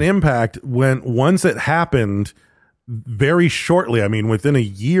such an impact once it happened very shortly. I mean, within a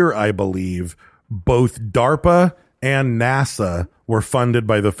year, I believe, both DARPA and NASA were funded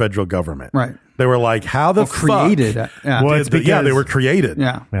by the federal government. Right. They were like, how the fuck created. Yeah. Well, did it's the- yeah, because- they were created.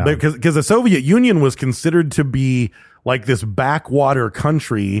 Yeah. Yeah. Because the Soviet Union was considered to be like this backwater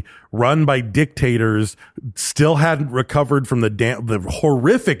country run by dictators, still hadn't recovered from the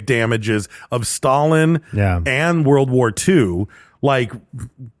horrific damages of Stalin Yeah. and World War II. Like,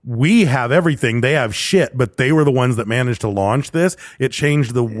 we have everything, they have shit, but they were the ones that managed to launch this. It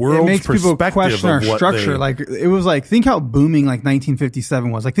changed the It world's makes people perspective question of our what structure. they- Like, it was like, think how booming like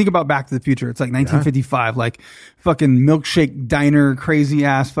 1957 was. Like, think about Back to the Future. It's like 1955, like fucking milkshake diner, crazy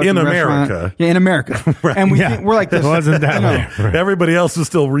ass fucking In restaurant. America. Yeah, in America. Right. And Yeah. we're like this. It wasn't that you know, way. Right. everybody else is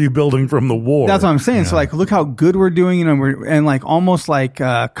still rebuilding from the war. That's what I'm saying. So like, look how good we're doing, you know, and like almost like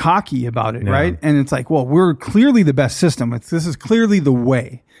cocky about it, Yeah. right? And it's like, well, we're clearly the best system. This is clearly the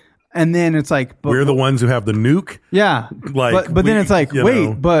way. And then it's like, but We're the ones who have the nuke. yeah, Like, but then we- it's like, you wait,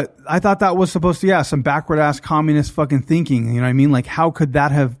 know. but I thought that was supposed to, some backward ass communist fucking thinking. You know what I mean? Like, how could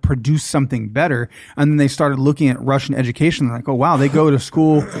that have produced something better? And then they started looking at Russian education. Like, oh wow, they go to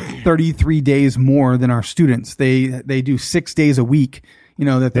school 33 days more than our students. They do 6 days a week. You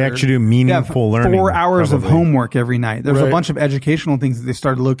know, that They they're- actually do meaningful they have learning, 4 hours of probably. homework every night. There's a Right. bunch of educational things that they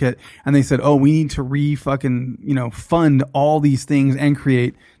started to look at, and they said, oh, we need to fund all these things and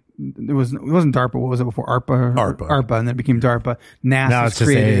create. It wasn't DARPA. What was it before? ARPA. ARPA. And then it became DARPA. NASA Now it's just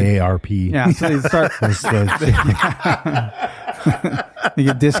created. AARP. Yeah, so they start. It's They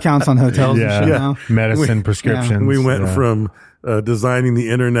get discounts on hotels and shit yeah. now. Medicine prescriptions. We went yeah. from designing the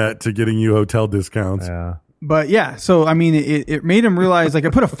internet to getting you hotel discounts. Yeah. But yeah, so I mean, it made him realize, like,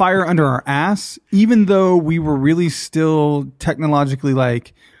 it put a fire under our ass, even though we were really still technologically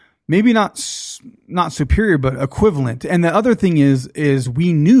like maybe not superior, but equivalent. And the other thing is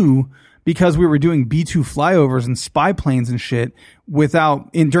we knew, because we were doing B-2 flyovers and spy planes and shit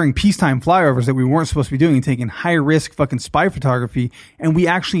during peacetime flyovers that we weren't supposed to be doing and taking high risk fucking spy photography. And we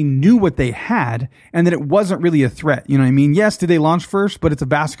actually knew what they had and that it wasn't really a threat. You know what I mean? Yes, did they launch first? But it's a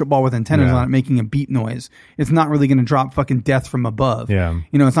basketball with antennas on it making a beat noise. It's not really going to drop fucking death from above. Yeah.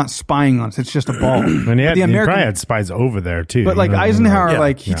 You know, it's not spying on us. It's just a ball. And he probably had spies over there too. But like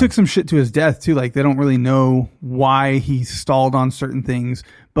Eisenhower, he took some shit to his death too. Like they don't really know why he stalled on certain things,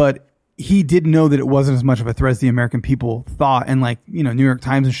 but he did know that it wasn't as much of a threat as the American people thought. And like, you know, New York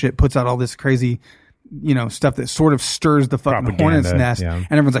Times and shit puts out all this crazy, you know, stuff that sort of stirs the fucking hornet's nest. Yeah.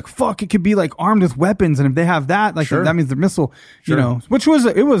 And everyone's like, fuck, it could be like armed with weapons. And if they have that, like that means the missile, you know,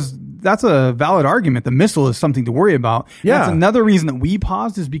 that's a valid argument. The missile is something to worry about. Yeah. That's another reason that we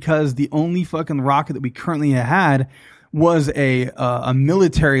paused, is because the only fucking rocket that we currently had was a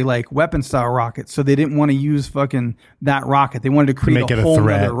military like weapon style rocket, so they didn't want to use fucking that rocket. They wanted to create a whole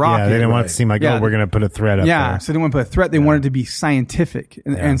other rocket. Yeah, they didn't want it to seem like we're going to put a threat up there. Yeah, so they didn't want to put a threat. They wanted to be scientific,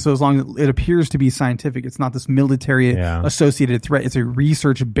 and so as long as it appears to be scientific, it's not this military associated threat. It's a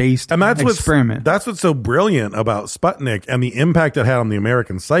research based experiment. That's what's so brilliant about Sputnik and the impact it had on the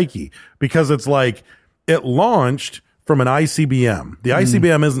American psyche, because it's like it launched from an ICBM. The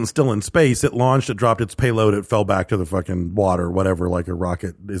ICBM isn't still in space. It launched, it dropped its payload, it fell back to the fucking water, whatever, like a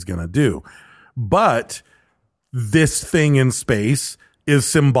rocket is going to do. But this thing in space is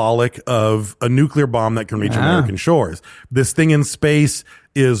symbolic of a nuclear bomb that can reach American shores. This thing in space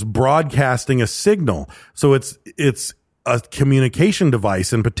is broadcasting a signal. So it's a communication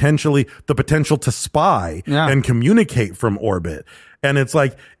device and potentially the potential to spy and communicate from orbit. And it's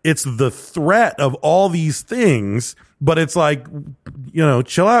like, it's the threat of all these things, but it's like, you know,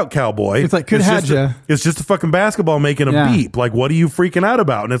 chill out, cowboy. It's like, it's just a fucking basketball making a beep. Like, what are you freaking out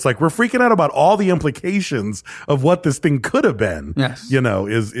about? And it's like, we're freaking out about all the implications of what this thing could have been. Yes. You know,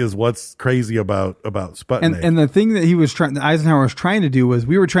 is what's crazy about Sputnik. And the thing that Eisenhower was trying to do was,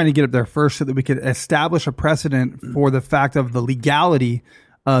 we were trying to get up there first so that we could establish a precedent for the fact of the legality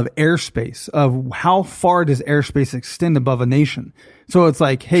of airspace, of how far does airspace extend above a nation. So it's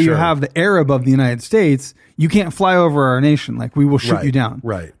like, hey, you have the air above the United States, you can't fly over our nation. Like, we will shoot you down.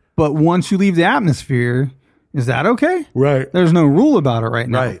 Right. But once you leave the atmosphere, is that okay? Right. There's no rule about it right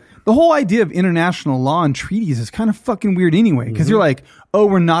now. Right. The whole idea of international law and treaties is kind of fucking weird anyway, because you're like, oh,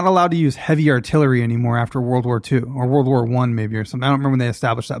 we're not allowed to use heavy artillery anymore after World War II or World War I maybe, or something. I don't remember when they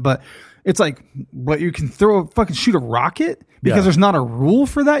established that, but it's like, but you can shoot a rocket because there's not a rule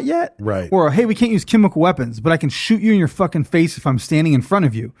for that yet. Right. Or, hey, we can't use chemical weapons, but I can shoot you in your fucking face if I'm standing in front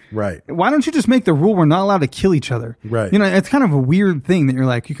of you. Right. Why don't you just make the rule we're not allowed to kill each other? Right. You know, it's kind of a weird thing that you're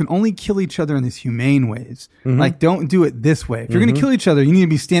like, you can only kill each other in these humane ways. Like, don't do it this way. If you're going to kill each other, you need to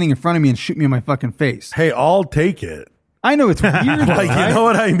be standing in front of me and shoot me in my fucking face. Hey, I'll take it. I know it's weird. Like, right? you know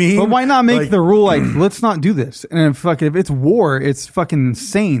what I mean? But why not make the rule like, let's not do this? And if it's war, it's fucking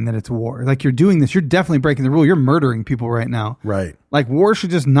insane that it's war. Like, you're doing this, you're definitely breaking the rule. You're murdering people right now. Right. Like, war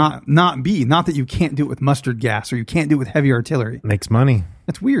should just not be. Not that you can't do it with mustard gas or you can't do it with heavy artillery. Makes money.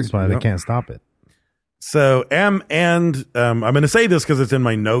 That's weird. That's why they can't stop it. So, I'm going to say this because it's in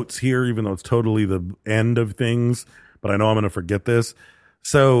my notes here, even though it's totally the end of things, but I know I'm going to forget this.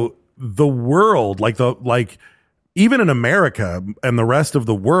 So, the world, even in America and the rest of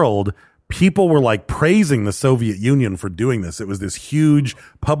the world, people were like praising the Soviet Union for doing this. It was this huge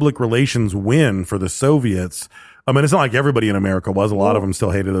public relations win for the Soviets. I mean, it's not like everybody in America was. A lot of them still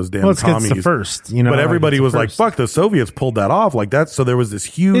hated those damn commies. It's the first, you know. But everybody was like, fuck, the Soviets pulled that off. Like that. So there was this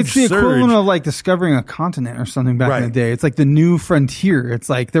huge It's the surge. equivalent of like discovering a continent or something back in the day. It's like the new frontier. It's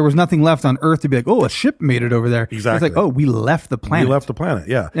like there was nothing left on Earth to be like, oh, a ship made it over there. Exactly. It's like, oh, we left the planet. We left the planet,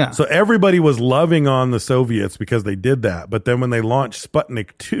 Yeah. So everybody was loving on the Soviets because they did that. But then when they launched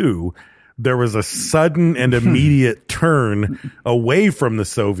Sputnik 2, there was a sudden and immediate turn away from the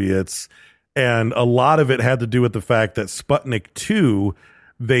Soviets. And a lot of it had to do with the fact that Sputnik 2,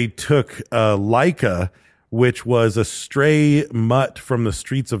 they took Laika, which was a stray mutt from the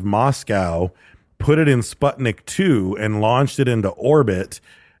streets of Moscow, put it in Sputnik 2 and launched it into orbit.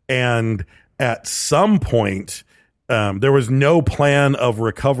 And at some point, there was no plan of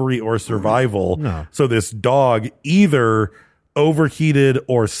recovery or survival. No. So this dog either overheated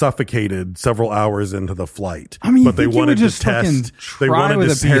or suffocated several hours into the flight. I mean, but they wanted to just test. They wanted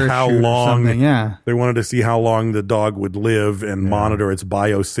to see how long. They wanted to see how long the dog would live and monitor its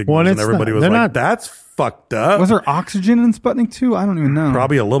biosignals. And everybody was like, "That's fucked up." Was there oxygen in Sputnik 2? I don't even know.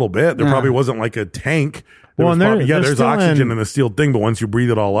 Probably a little bit. There probably wasn't like a tank. There's still oxygen in the sealed thing, but once you breathe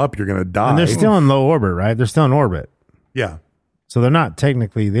it all up, you're going to die. And they're still in low orbit, right? They're still in orbit. Yeah. So they're not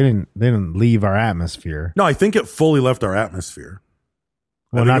technically, they didn't leave our atmosphere. No, I think it fully left our atmosphere.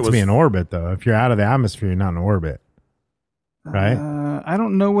 Well, not to be in orbit, though. If you're out of the atmosphere, you're not in orbit. Right? I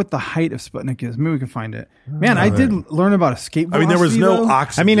don't know what the height of Sputnik is. Maybe we can find it. Man, I did learn about escape velocity. I mean, there was no though.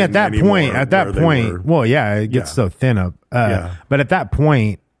 oxygen. I mean, at that anymore point, well, yeah, it gets so thin up. But at that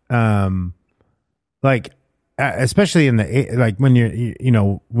point, like, especially in the, like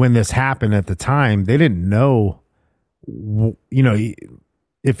when when this happened at the time, they didn't know,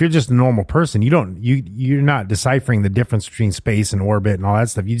 if you're just a normal person, you're not deciphering the difference between space and orbit and all that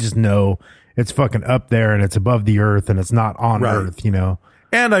stuff. You just know it's fucking up there and it's above the Earth and it's not on Earth,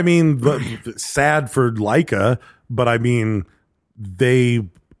 And I mean, sad for Leica, but I mean, they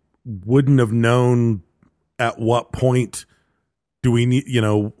wouldn't have known at what point do we need,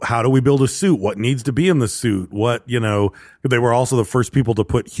 how do we build a suit? What needs to be in the suit? They were also the first people to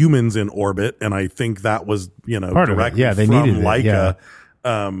put humans in orbit. And I think that was, part of it. directly Yeah, they from needed Leica. it.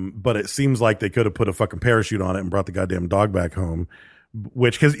 Yeah. But it seems like they could have put a fucking parachute on it and brought the goddamn dog back home.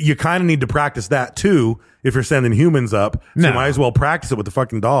 Because you kind of need to practice that too if you're sending humans up. So you might as well practice it with the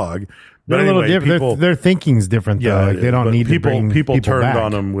fucking dog. But They're a little different. people, Their thinking's different, though. Like, they don't need to bring people turned back.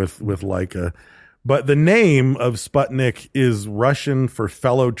 on them with Leica. But the name of Sputnik is Russian for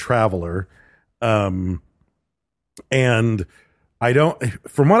fellow traveler. And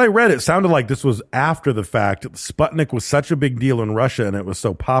from what I read, it sounded like this was after the fact. Sputnik was such a big deal in Russia and it was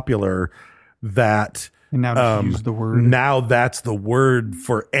so popular that And now just use the word. now that's the word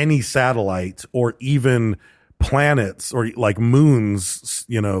for any satellite or even planets or like moons,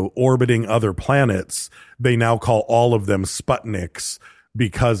 orbiting other planets. They now call all of them Sputniks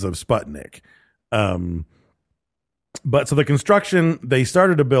because of Sputnik. But so the construction, they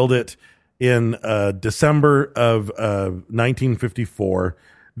started to build it in December of 1954.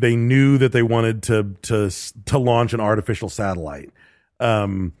 They knew that they wanted to launch an artificial satellite.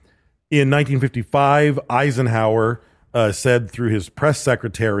 In 1955, Eisenhower said through his press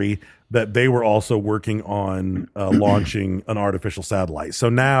secretary that they were also working on launching an artificial satellite. So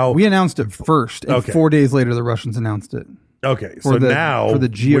now We announced it first, and Okay. 4 days later, the Russians announced it. Okay, so now for the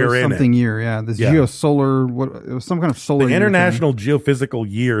Geo we're in something it. year, the Yeah. Geosolar, it was some kind of solar. The year International Geophysical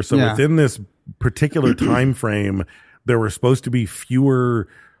Year. So Yeah. within this particular time frame, there were supposed to be fewer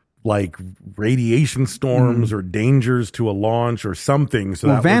like radiation storms or dangers to a launch or something. So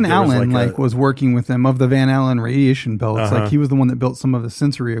Well, that Van there was Allen was working with them of the Van Allen radiation belts. Uh-huh. Like he was the one that built some of the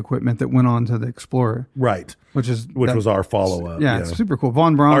sensory equipment that went on to the Explorer, right, which was our follow up. Yeah, it's super cool.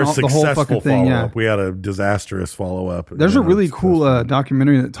 Von Braun, Our the whole successful fucking thing. follow Yeah, up. We had a disastrous follow up. there's a really cool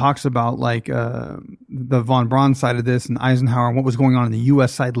documentary that talks about like the von Braun side of this and Eisenhower and what was going on in the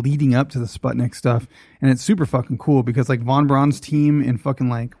U.S. side leading up to the Sputnik stuff. And it's super fucking cool because like von Braun's team in fucking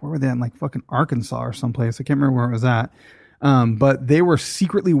like, where were they at? In like fucking Arkansas or someplace. I can't remember where it was at. But they were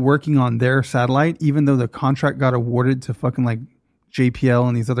secretly working on their satellite, even though the contract got awarded to fucking like JPL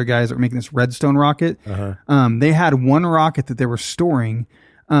and these other guys that were making this Redstone rocket. They had one rocket that they were storing.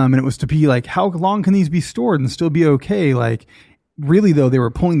 And it was to be like, how long can these be stored and still be okay? Like, really though, they were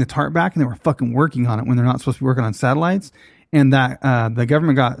pulling the tarp back and they were fucking working on it when they're not supposed to be working on satellites. And that the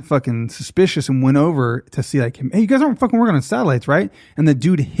government got fucking suspicious and went over to see like, hey, you guys aren't fucking working on satellites, right? And the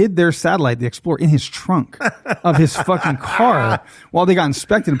dude hid their satellite, the Explorer, in his trunk of his fucking car while they got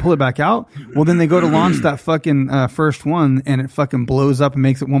inspected and pulled it back out. Well, then they go to launch that fucking first one and it fucking blows up and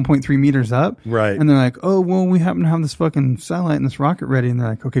makes it 1.3 meters up. Right. And they're like, oh, well, we happen to have this fucking satellite and this rocket ready. And they're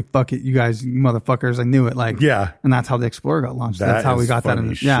like, okay, fuck it, you guys, you motherfuckers. I knew it. Like, Yeah. And that's how the Explorer got launched. That's how we is got that funny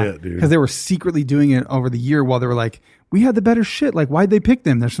in. shit, dude. Because they were secretly doing it over the year while they were like, we had the better shit. Like, why'd they pick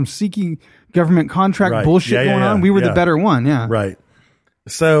them? There's some seeking government contract Right. bullshit Yeah, yeah, going on. yeah. We were the Yeah. better one. Yeah. Right.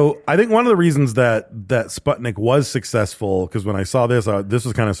 So I think one of the reasons that Sputnik was successful, because when I saw this, this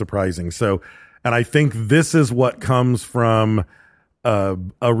was kind of surprising. So, and I think this is what comes from a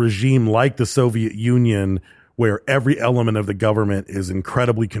regime like the Soviet Union, where every element of the government is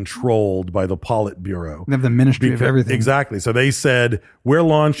incredibly controlled by the Politburo. They have the Ministry of everything. Exactly. So they said, we're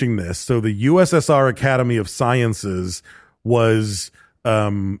launching this. So the USSR Academy of Sciences was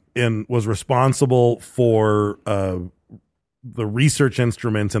responsible for the research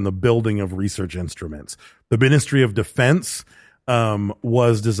instruments and the building of research instruments. The Ministry of Defense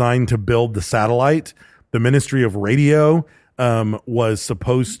was designed to build the satellite. The Ministry of Radio was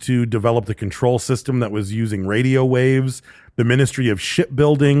supposed to develop the control system that was using radio waves. The Ministry of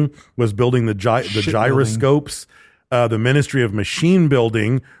Shipbuilding was building the gyroscopes. The Ministry of Machine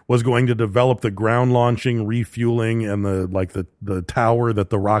Building was going to develop the ground launching, refueling, and the tower that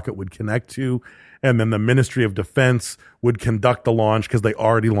the rocket would connect to. And then the Ministry of Defense would conduct the launch because they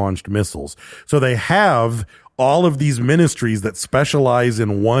already launched missiles. So they have all of these ministries that specialize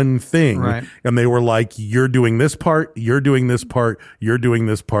in one thing. Right. And they were like, you're doing this part, you're doing this part, you're doing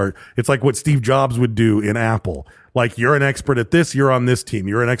this part. It's like what Steve Jobs would do in Apple. Like, you're an expert at this, you're on this team.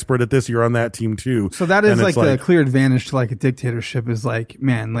 You're an expert at this, you're on that team too. So that is And like it's the clear advantage to like a dictatorship is like,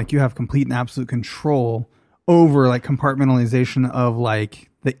 man, like you have complete and absolute control over like compartmentalization of like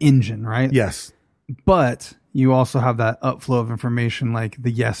the engine, right? Yes. But you also have that upflow of information like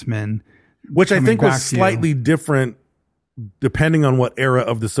the yes men. Which I coming think back was to you. slightly different depending on what era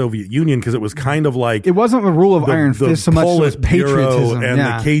of the Soviet Union, because it was kind of like It wasn't a rule of iron fist so much as it was Politburo patriotism. and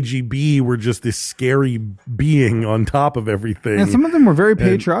yeah. the KGB were just this scary being on top of everything. And some of them were very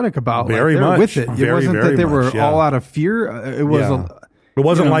patriotic about very like, they were much, with it. It very, wasn't very that they were much, yeah. all out of fear. It was Yeah. It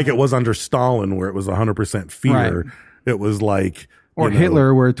wasn't like it was under Stalin where it was 100% fear. Right. It was like, or you know,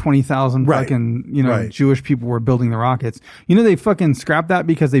 Hitler, where 20,000 Right. fucking, Right. Jewish people were building the rockets. You know, they fucking scrapped that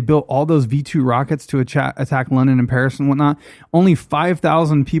because they built all those V2 rockets to attack London and Paris and whatnot. Only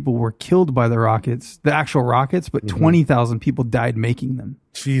 5,000 people were killed by the rockets, the actual rockets, but 20,000 people died making them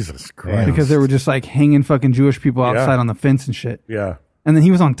Jesus Christ. because they were just like hanging fucking Jewish people outside on the fence and shit. Yeah. And then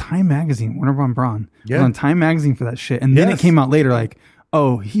he was on Time Magazine, Werner von Braun. He was Yeah. on Time Magazine for that shit. And then it Yes. came out later like,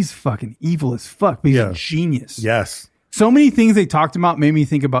 oh, he's fucking evil as fuck, but he's Yeah. a genius. Yes. So many things they talked about made me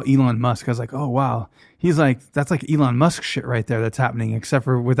think about Elon Musk. I was like, oh, wow. He's like, that's like Elon Musk shit right there that's happening, except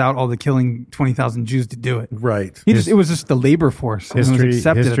for without all the killing 20,000 Jews to do it. Right. It was just the labor force. and it was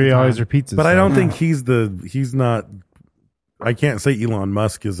accepted at the History always time. repeats But I itself. don't think he's not, I can't say Elon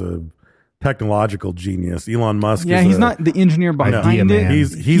Musk is a technological genius. Elon Musk Yeah, is he's a- not the engineer behind Idea it. man.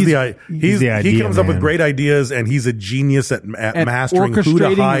 He's the he idea comes up with man. great ideas, and he's a genius at mastering who to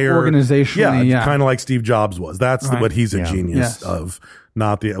orchestrating hire organizationally, yeah. kind of like Steve Jobs was. That's Right. what he's a Yeah. genius Yes. of.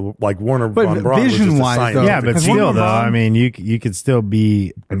 Not the like Warner But von Braun was just a vision-wise, though- scientist. Yeah, but Because still, Von though, Braun- I mean, you could still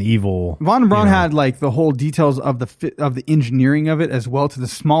be an evil. Von Braun you know. had like the whole details of the engineering of it as well, to the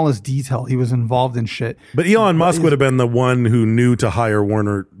smallest detail. He was involved in shit. But Elon Musk would have been the one who knew to hire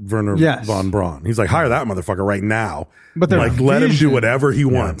Werner Yes. von Braun. He's like, hire that motherfucker right now. But their like, let him do vision- whatever he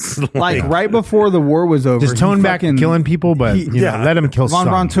wants. Like right before the war was over, Just tone he back fucking- killing people, but let him kill Von some.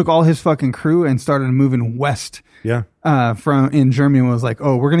 Braun took all his fucking crew and started moving west. Yeah. From in Germany, and was like,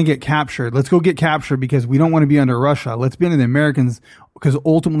 oh, we're gonna get captured. Let's go get captured because we don't want to be under Russia. Let's be under the Americans, because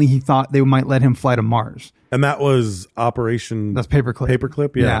ultimately he thought they might let him fly to Mars. And that was Operation. That's Paperclip.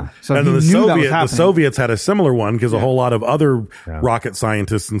 Paperclip, yeah. Yeah. So and he then knew that was happening. Soviets had a similar one because a whole lot of other rocket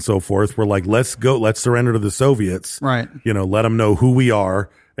scientists and so forth were like, let's surrender to the Soviets. Right. Let them know who we are.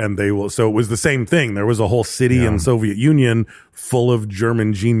 And they will. So it was the same thing. There was a whole city in Soviet Union full of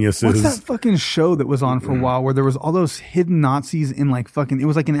German geniuses. What's that fucking show that was on for a while where there was all those hidden Nazis in like fucking, it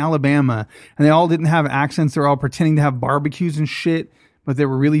was like in Alabama, and they all didn't have accents. They're all pretending to have barbecues and shit, but they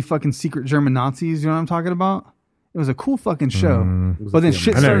were really fucking secret German Nazis. You know what I'm talking about? It was a cool fucking show. But then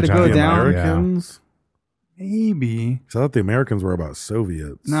shit I know started to what go you're down. talking about. Americans? Maybe. So I thought the Americans were about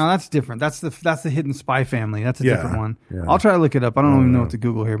Soviets. No, that's different. That's the hidden spy family. That's a Yeah, different one. yeah. I'll try to look it up. I don't even know what to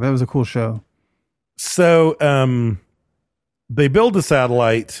Google here, but it was a cool show. So they build a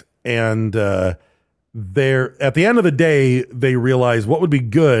satellite, and they're at the end of the day, they realize what would be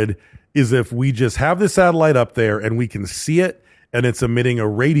good is if we just have the satellite up there and we can see it, and it's emitting a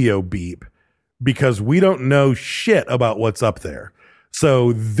radio beep, because we don't know shit about what's up there.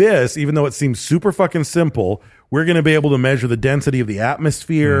 So this, even though it seems super fucking simple, we're going to be able to measure the density of the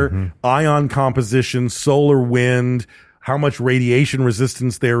atmosphere, ion composition, solar wind, how much radiation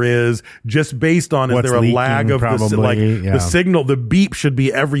resistance there is, just based on, is What's there a leaking, lag of probably, the signal, the beep should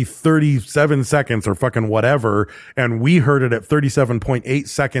be every 37 seconds or fucking whatever. And we heard it at 37.8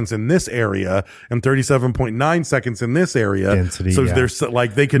 seconds in this area and 37.9 seconds in this area. Density, so yeah. there's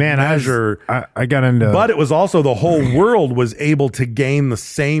like, they could Man, measure. I got into. But it was also the whole world was able to gain the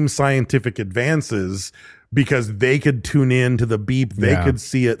same scientific advances because they could tune in to the beep. They Yeah. could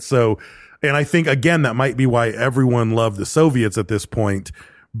see it. So, and I think, again, that might be why everyone loved the Soviets at this point,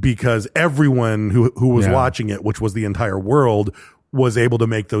 because everyone who was Yeah. watching it, which was the entire world, was able to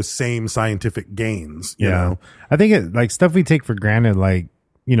make those same scientific gains. You know? I think it like stuff we take for granted, like,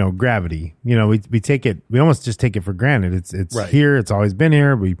 gravity. We take it, we almost just take it for granted. It's Right. here. It's always been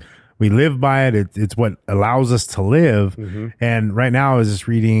here. We live by it. It's what allows us to live. Mm-hmm. And right now I was just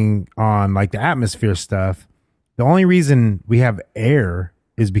reading on like the atmosphere stuff. The only reason we have air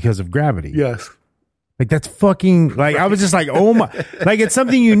is because of gravity. Yes. Like that's fucking like I was just like, oh my, like it's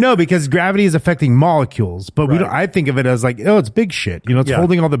something because gravity is affecting molecules, but we Right. don't. I think of it as like, oh, it's big shit. It's Yeah.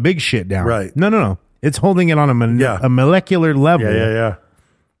 holding all the big shit down. Right. No. It's holding it on a molecular level. Yeah.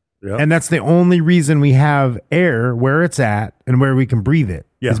 Yep. And that's the only reason we have air where it's at and where we can breathe it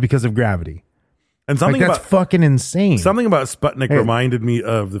Yeah. is because of gravity. And something that's about fucking insane. Something about Sputnik reminded me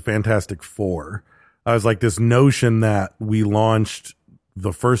of the Fantastic Four. I was like, this notion that we launched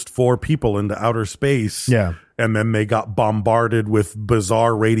the first 4 people into outer space. Yeah. And then they got bombarded with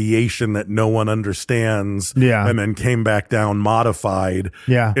bizarre radiation that no one understands. Yeah. And then came back down modified.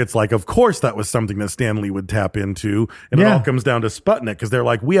 Yeah. It's like, of course, that was something that Stanley would tap into. And it all comes down to Sputnik because they're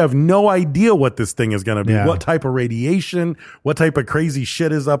like, we have no idea what this thing is going to be. Yeah. What type of radiation, what type of crazy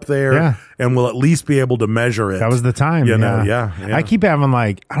shit is up there. Yeah. And we'll at least be able to measure it. That was the time. You know, yeah. I keep having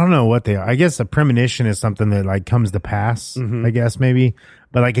like, I don't know what they are. I guess a premonition is something that like comes to pass, I guess maybe.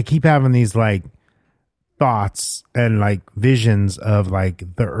 But like I keep having these like thoughts and like visions of like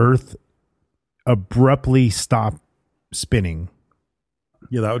the earth abruptly stop spinning.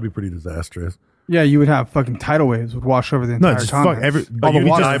 Yeah, that would be pretty disastrous. Yeah, you would have fucking tidal waves would wash over the entire just continent. But you'd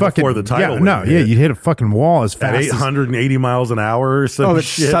die before the tidal wave hit. you'd hit a fucking wall as fast at 880 miles an hour or some it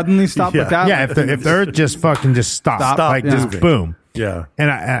shit. suddenly stopped like that? Yeah, if the earth just fucking just stopped like just boom. Yeah.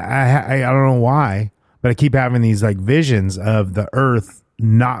 And I don't know why, but I keep having these like visions of the earth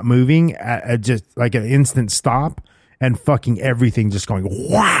not moving at just like an instant stop and fucking everything just going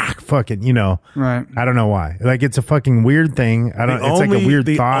whack, fucking, you know. Right. I don't know why. Like it's a fucking weird thing. I don't. It's like a weird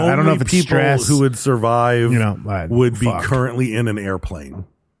thought. I don't know if it's people stress. who would survive, you know, would be currently in an airplane.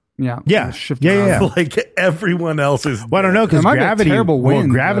 Yeah. Yeah. Yeah. Like everyone else is. Well, I don't know because gravity.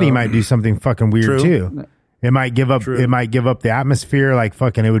 Gravity might do something fucking weird too. It might give up. It might give up the atmosphere. Like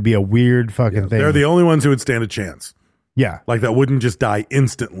fucking, it would be a weird fucking thing. They're the only ones who would stand a chance. Yeah, like that wouldn't just die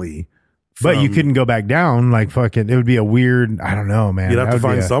instantly. But you couldn't go back down. Like fucking, it would be a weird. I don't know, man. You'd have to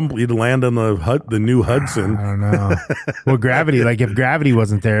find you'd land on the new Hudson. I don't know. Well, gravity. Like if gravity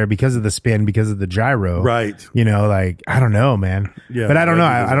wasn't there because of the spin, because of the gyro, right? You know, like I don't know, man. Yeah, but I don't know.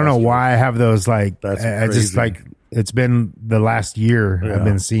 I don't know why I have those. Like that's I just like it's been the last year I've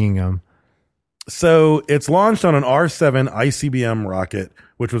been seeing them. So it's launched on an R-7 ICBM rocket,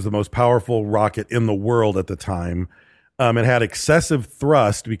 which was the most powerful rocket in the world at the time. It had excessive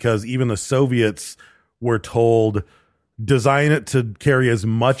thrust because even the Soviets were told, design it to carry as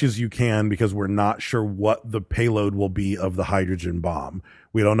much as you can because we're not sure what the payload will be of the hydrogen bomb.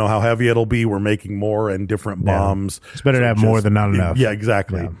 We don't know how heavy it'll be. We're making more and different bombs. It's better to have more than not enough. Yeah,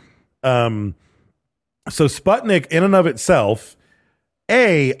 exactly. Yeah. So Sputnik in and of itself,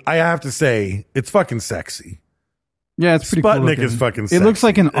 I have to say, it's fucking sexy. Yeah, it's pretty Sputnik cool is fucking sexy. It looks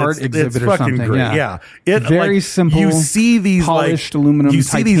like an art exhibit or something. Great. Yeah. Very simple. You see these polished aluminum. You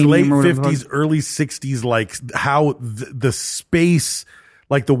see these late titanium 50s, early 60s, like how the space,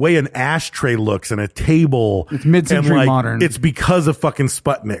 like the way an ashtray looks and a table. It's mid-century modern. It's because of fucking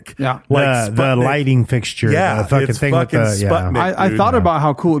Sputnik. Yeah. Like the lighting fixture. Yeah. The fucking thing with the Sputnik. I thought about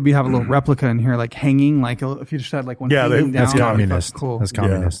how cool it would be to have a little replica in here, like hanging, like if you just had like one. Yeah, hanging that's down, communist. Cool. That's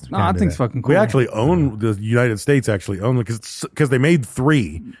communist. No, I think it's fucking cool. We actually own the United States. Actually own because they made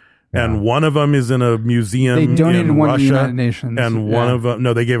 3. And one of them is in a museum. They donated in one Russia, to the United Nations. and one of them.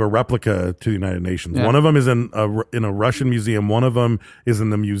 No, they gave a replica to the United Nations. Yeah. One of them is in a Russian museum. One of them is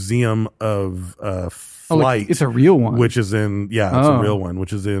in the Museum of Flight. It's a real one, which is in it's a real one,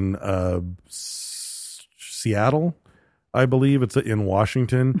 which is in Seattle, I believe. It's in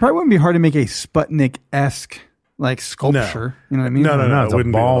Washington. It probably wouldn't be hard to make a Sputnik-esque like sculpture. You know what I mean? No, it's a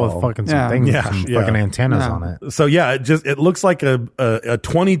ball with fucking some things, some fucking antennas on it. So it looks like a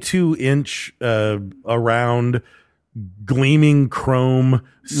 22-inch around gleaming chrome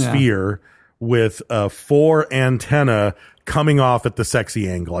sphere with 4 antenna coming off at the sexy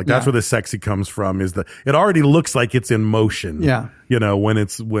angle. Like that's where the sexy comes from. It already looks like it's in motion. Yeah. You know, when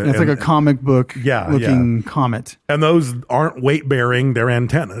it's like a comic book looking comet. And those aren't weight bearing, they're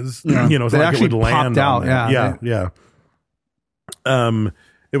antennas. Yeah. You know, it's they like actually it would land popped out. Yeah.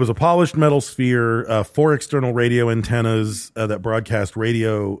 It was a polished metal sphere, 4 external radio antennas that broadcast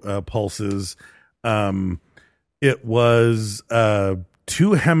radio pulses. It was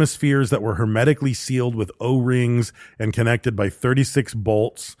 2 hemispheres that were hermetically sealed with O-rings and connected by 36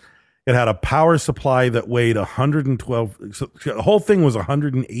 bolts. It had a power supply that weighed 112. So the whole thing was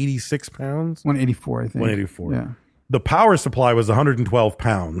 186 pounds. 184, I think. 184. Yeah. The power supply was 112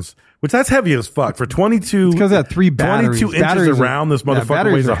 pounds, which that's heavy as fuck for 22. Because that 3 batteries. 22 inches around, this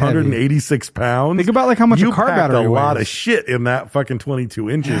motherfucker weighs 186 pounds. Think about like how much you a car packed battery a lot weighs. of shit in that fucking 22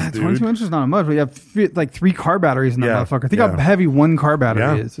 inches, Yeah, dude. 22 inches is not much, but you have like 3 car batteries in that motherfucker. Think how yeah. heavy one car battery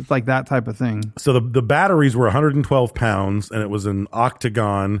Yeah. is. It's like that type of thing. So the batteries were 112 pounds, and it was an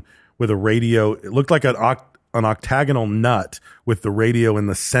octagon with a radio. It looked like an octagonal nut with the radio in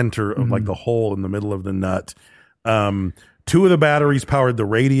the center of like the hole in the middle of the nut. 2 2 of the batteries powered the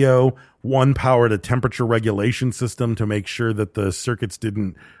radio. 1 powered a temperature regulation system to make sure that the circuits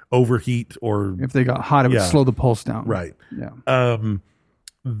didn't overheat or If they got hot, it would Yeah. slow the pulse down. right. Yeah.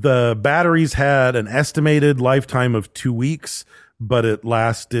 The batteries had an estimated lifetime of 2 weeks, but it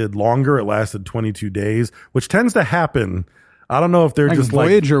lasted longer. It lasted 22 days, which tends to happen. I don't know if they're Like just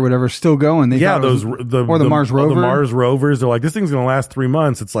Voyager or whatever, still going. They yeah, thought it was- or the Mars rover. The Mars rovers. They're like, this thing's going to last 3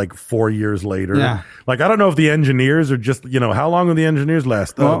 months. It's like 4 years later. Yeah. Like, I don't know if the engineers are just, how long will the engineers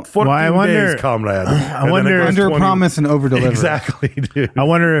last? Well, 14 I wonder- days, comrade. I wonder- Under promise and over deliver. Exactly, dude. I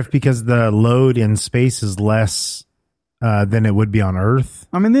wonder if because the load in space is less than it would be on Earth.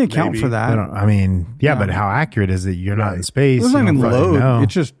 I mean, they account Maybe. for that. Yeah, but how accurate is it? You're not in space. It's you not even don't fucking load. know.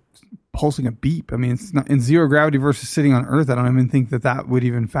 It's just pulsing a beep. I mean, it's not in zero gravity versus sitting on Earth. I don't even think that would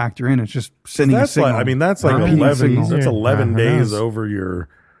even factor in. It's just sending That's a signal. like, that's or like repeating a 11. signal. That's 11 Who days knows? over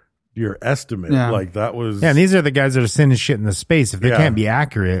your estimate. Yeah. Like that was. Yeah, and these are the guys that are sending shit in the space. If they Yeah. can't be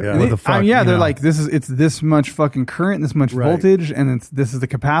accurate, Yeah. what the fuck? yeah, you they're know? like, it's this much fucking current, this much Right. voltage, and this is the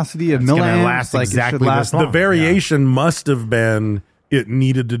capacity of It's gonna milliamps. last Like, it should exactly last this long. the variation must have been it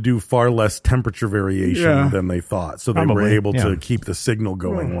needed to do far less temperature variation Yeah. than they thought, so they were Probably, able yeah. to keep the signal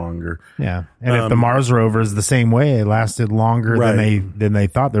going longer. Yeah, and if the Mars rover is the same way, it lasted longer Right. than they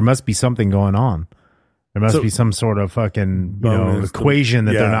thought. There must be something going on. There must So- be some sort of fucking Bonus. equation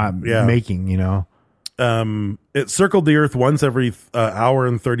that Yeah, they're not yeah. making. It circled the Earth once every hour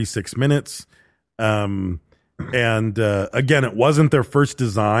and 36 minutes. And again, it wasn't their first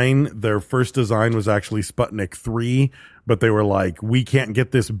design. Their first design was actually Sputnik 3, but they were like, we can't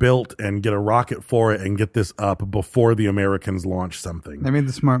get this built and get a rocket for it and get this up before the Americans launch something. They made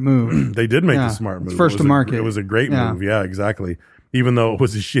the smart move. They did make Yeah. the smart It's move. first It to was market. It was a great Yeah. move. Yeah, exactly. Even though it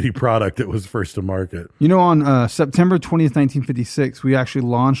was a shitty product, it was first to market. On September 20th, 1956, we actually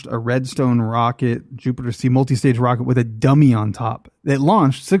launched a Redstone rocket, Jupiter-C multi-stage rocket with a dummy on top. It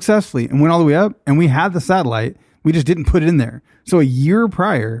launched successfully and went all the way up, and we had the satellite. We just didn't put it in there. So a year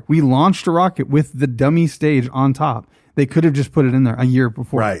prior, we launched a rocket with the dummy stage on top. They could have just put it in there a year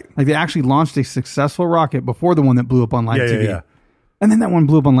before. Right. Like they actually launched a successful rocket before the one that blew up on live Yeah, yeah, TV. yeah. And then that one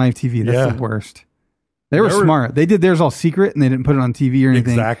blew up on live TV. That's Yeah. the worst. They were smart. They did theirs all secret and they didn't put it on TV or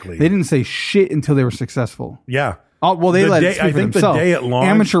anything. Exactly. They didn't say shit until they were successful. Yeah. Oh, well, they The let day- it speak I for think the themselves. day it launched-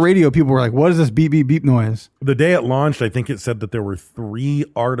 Amateur radio people were like, what is this beep, beep, beep noise? The day it launched, I think it said that there were 3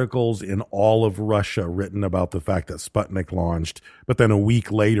 articles in all of Russia written about the fact that Sputnik launched. But then a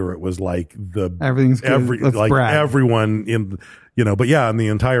week later, it was like Everything's good. Let's brag. everyone in, but yeah, and the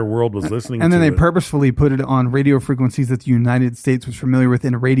entire world was listening And then to they it. purposefully put it on radio frequencies that the United States was familiar with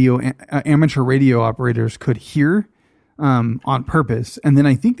and amateur radio operators could hear on purpose. And then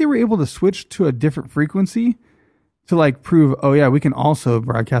I think they were able to switch to a different frequency to like prove, oh yeah, we can also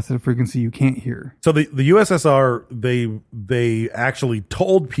broadcast at a frequency you can't hear. So the USSR, they actually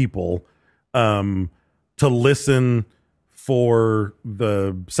told people to listen for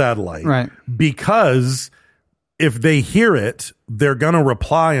the satellite. Right. Because if they hear it, they're going to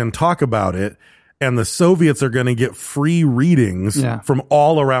reply and talk about it. And the Soviets are going to get free readings Yeah. from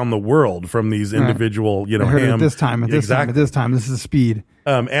all around the world from these Right. individual, I heard it ham. at this time, at this time, at Exactly. this time. This is the speed.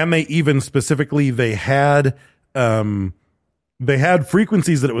 And they even specifically they had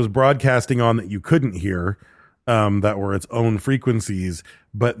frequencies that it was broadcasting on that you couldn't hear, that were its own frequencies.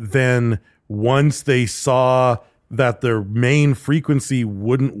 But then once they saw that their main frequency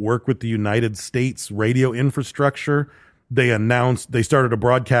wouldn't work with the United States radio infrastructure, they started a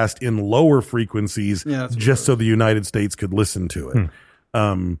broadcast in lower frequencies Yeah, that's just so the United States could listen to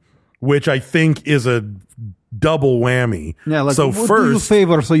it. Which I think is a double whammy. Yeah, like, so what do you first,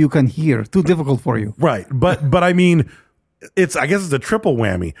 favor so you can hear? Too difficult for you. right. But I mean, I guess it's a triple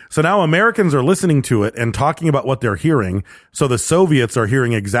whammy. So now Americans are listening to it and talking about what they're hearing. So the Soviets are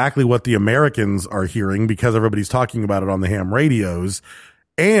hearing exactly what the Americans are hearing because everybody's talking about it on the ham radios.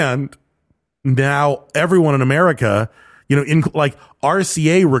 And now everyone in America, like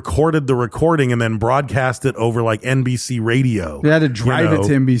RCA recorded the recording and then broadcast it over like NBC radio. They had to drive it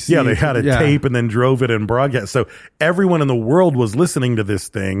to NBC. Yeah, they had a Yeah. tape and then drove it and broadcast. So everyone in the world was listening to this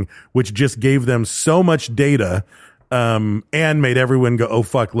thing, which just gave them so much data, and made everyone go, oh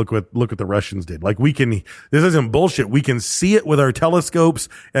fuck, look what the Russians did. Like this isn't bullshit. We can see it with our telescopes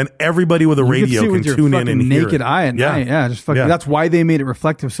and everybody with a You could see radio it can with your tune in fucking and hear naked it. eye at night. Yeah, just fucking. Yeah. That's why they made it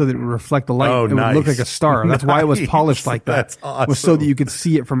reflective so that it would reflect the light. Oh, it would nice. look like a star. That's why it was Nice. polished like that. That's Was so awesome. that you could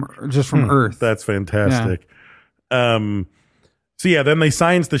see it from Earth. That's fantastic. So yeah, then they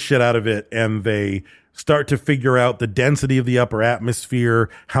science the shit out of it and they start to figure out the density of the upper atmosphere,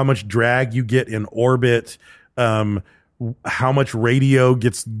 how much drag you get in orbit, how much radio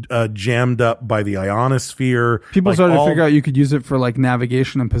gets jammed up by the ionosphere. People started to figure out you could use it for like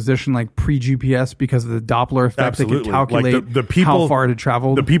navigation and position, like pre-GPS, because of the Doppler effect. They could calculate like the people, how far it had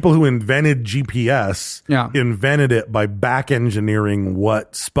traveled. The people who invented GPS invented it by back engineering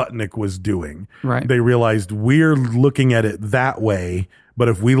what Sputnik was doing. Right. They realized we're looking at it that way, but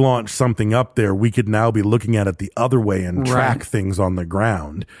if we launch something up there, we could now be looking at it the other way and track things on the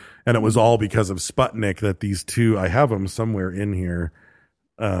ground. And it was all because of Sputnik that these two, I have them somewhere in here.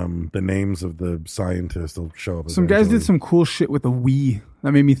 The names of the scientists will show up. Some guys did some cool shit with the Wii.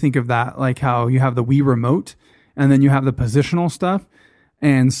 That made me think of that, like how you have the Wii remote and then you have the positional stuff.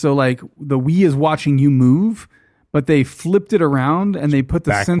 And so like the Wii is watching you move, but they flipped it around and they put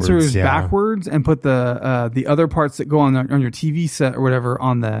the sensors backwards and put the other parts that go on your TV set or whatever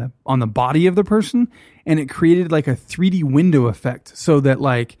on the body of the person. And it created like a 3D window effect so that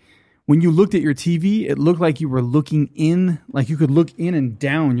like, when you looked at your TV, it looked like you were looking in, like you could look in and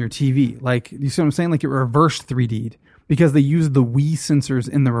down your TV. Like, you see what I'm saying? Like it reversed 3D'd because they used the Wii sensors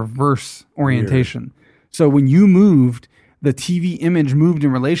in the reverse orientation. Weird. So when you moved, the TV image moved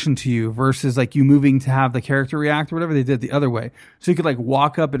in relation to you versus like you moving to have the character react or whatever. They did it the other way. So you could like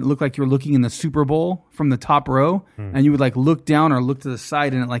walk up and it looked like you were looking in the Super Bowl from the top row and you would like look down or look to the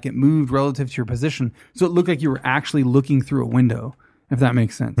side and it moved relative to your position. So it looked like you were actually looking through a window. If that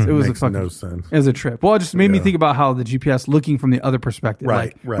makes sense. It was no sense. It was a trip. Well, it just made me think about how the GPS looking from the other perspective.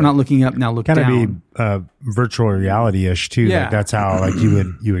 Right. We're not looking up, now look down. Kind of be virtual reality-ish too. Yeah. Like that's how like you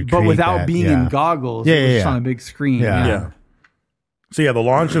would but create without that. being in goggles. It was just on a big screen. Yeah. So the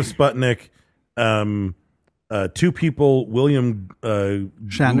launch of Sputnik, two people, William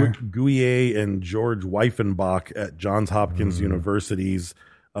Shatner, Gouillet and George Weifenbach at Johns Hopkins University's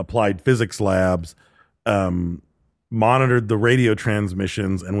Applied Physics Labs, monitored the radio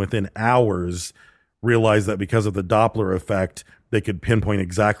transmissions and within hours realized that because of the Doppler effect, they could pinpoint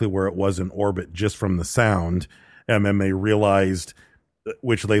exactly where it was in orbit just from the sound. And then they realized,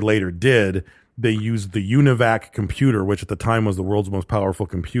 which they later did, they used the UNIVAC computer, which at the time was the world's most powerful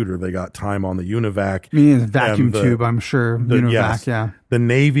computer. They got time on the UNIVAC. Meaning vacuum tube, I'm sure. UNIVAC, The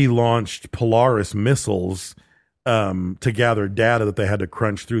Navy launched Polaris missiles to gather data that they had to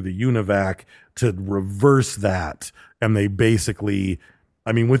crunch through the UNIVAC to reverse that. And they basically,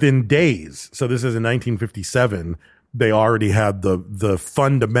 within days, so this is in 1957, they already had the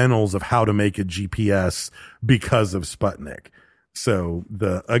fundamentals of how to make a GPS because of Sputnik. So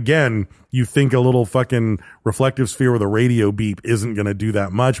again, you think a little fucking reflective sphere with a radio beep isn't going to do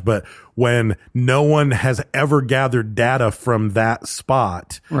that much, but when no one has ever gathered data from that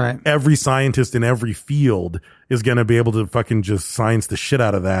spot, every scientist in every field is going to be able to fucking just science the shit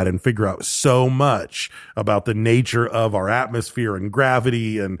out of that and figure out so much about the nature of our atmosphere and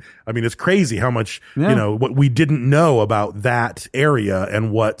gravity. And it's crazy how much, what we didn't know about that area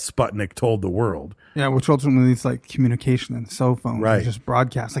and what Sputnik told the world. Yeah, which ultimately leads like communication and cell phones, and just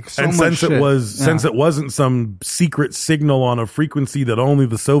broadcast, like so and much shit. Since it wasn't some secret signal on a frequency that only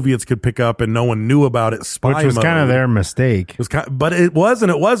the Soviets could pick up and no one knew about it, which was kind of their mistake. But it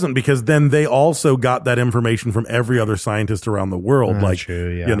wasn't because then they also got that information from every other scientist around the world.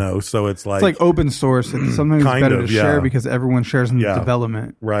 True, so it's like open source. It's sometimes better to share because everyone shares in the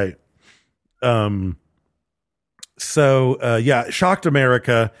development. Right. Shocked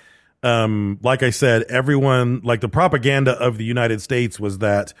America. Like I said, everyone, like the propaganda of the United States was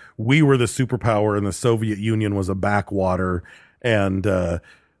that we were the superpower and the Soviet Union was a backwater. And,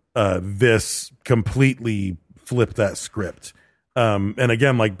 this completely flipped that script. And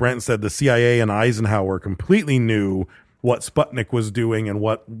again, like Brent said, the CIA and Eisenhower completely knew what Sputnik was doing and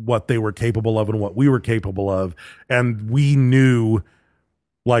what they were capable of and what we were capable of. And we knew,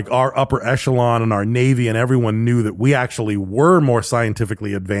 like our upper echelon and our Navy and everyone knew that we actually were more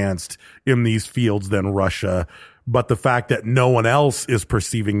scientifically advanced in these fields than Russia. But the fact that no one else is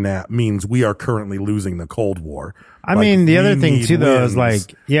perceiving that means we are currently losing the Cold War. The other thing too, though, is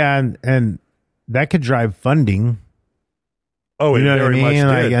and that could drive funding. Oh, it very much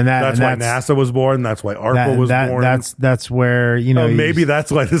did. And that's why NASA was born. That's why ARPA was born. That's where, maybe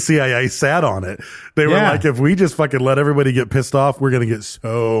that's why the CIA sat on it. They were like, if we just fucking let everybody get pissed off, we're going to get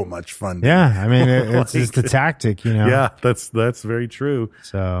so much funding. Yeah. It's just a tactic, Yeah, that's very true.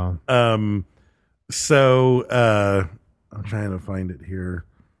 So, I'm trying to find it here.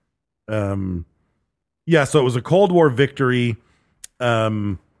 So it was a Cold War victory.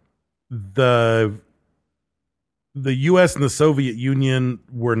 The U.S. and the Soviet Union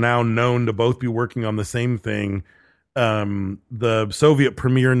were now known to both be working on the same thing. The Soviet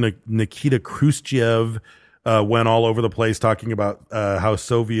premier Nikita Khrushchev went all over the place talking about how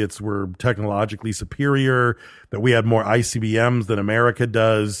Soviets were technologically superior, that we had more ICBMs than America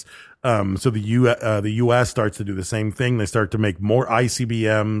does. So the U.S. starts to do the same thing. They start to make more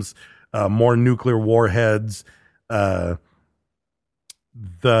ICBMs, more nuclear warheads. I'm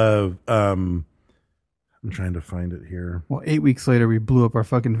trying to find it here. Well, 8 weeks later, we blew up our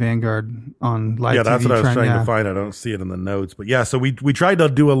fucking Vanguard on live TV. Yeah, that's what I was trying to find. I don't see it in the notes. But yeah, so we tried to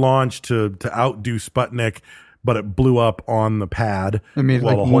do a launch to outdo Sputnik, but it blew up on the pad. It made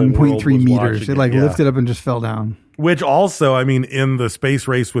while like the whole world 1.3 was meters. watching It lifted up and just fell down. Which also, I mean, in the space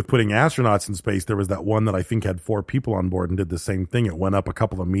race with putting astronauts in space, there was that one that I think had 4 people on board and did the same thing. It went up a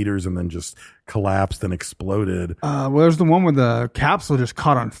couple of meters and then just collapsed and exploded. Well, there's the one where the capsule just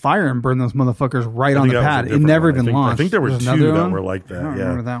caught on fire and burned those motherfuckers right on the pad. It never even launched. I think there were 2 that were like that. I don't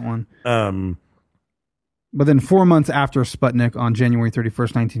remember that one. But then 4 months after Sputnik, on January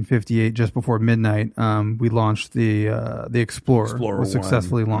 31st, 1958, just before midnight, we launched the Explorer. Was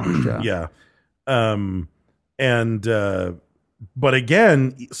successfully launched. Yeah. But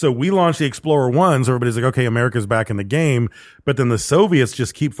again, so we launched the Explorer 1, so everybody's like, okay, America's back in the game. But then the Soviets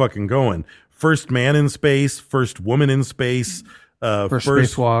just keep fucking going. First man in space, first woman in space, first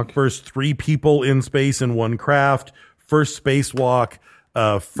spacewalk, first 3 people in space in one craft, first spacewalk,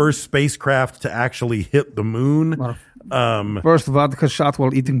 first spacecraft to actually hit the moon. First vodka shot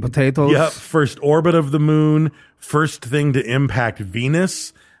while eating potatoes. Yep. First orbit of the moon, first thing to impact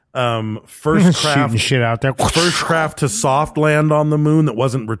Venus. First craft shooting shit out there. First craft to soft land on the moon that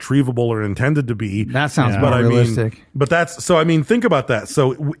wasn't retrievable or intended to be. That sounds more realistic. But that's so. I mean, think about that.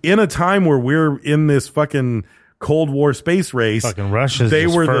 So in a time where we're in this fucking Cold War space race, fucking Russia's they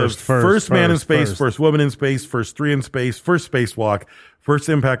were the first man in space, first first woman in space, first 3 in space, first spacewalk, first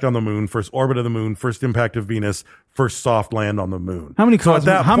impact on the moon, first orbit of the moon, first impact of Venus, first soft land on the moon. How many So at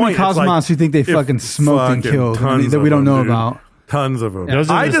that how many point, it's cosmonauts like, do you think they fucking smoked and killed tons that we of don't them, know dude. about? Tons of them. Those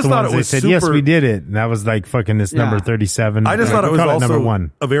are I just just the thought ones it was they said, super, yes, we did it. And that was like fucking this number 37. I just Like, thought it we was call also number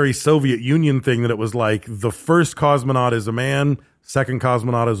 1. a very Soviet Union thing, that it was like the first cosmonaut is a man, second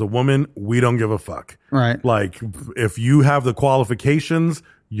cosmonaut is a woman. We don't give a fuck. Right. Like if you have the qualifications,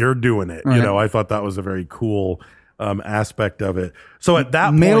 you're doing it. Right. You know, I thought that was a very cool aspect of it. So at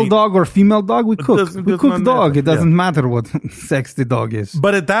that male point, dog or female dog, we cook. doesn't- We doesn't cook dog. matter. It doesn't matter what sex the dog is.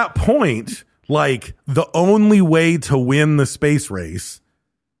 but at that point, like the only way to win the space race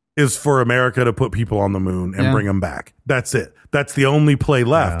is for America to put people on the moon and bring them back. That's it. That's the only play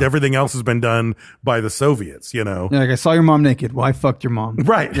left. Yeah. Everything else has been done by the Soviets, you know? Yeah, like I saw your mom naked. Well, I fucked your mom.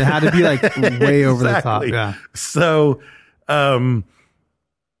 Right. It had to be like way over the top. Exactly. Yeah. So,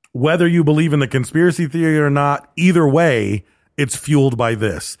 whether you believe in the conspiracy theory or not, either way, it's fueled by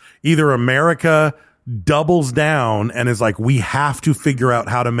this. Either America doubles down and is like, we have to figure out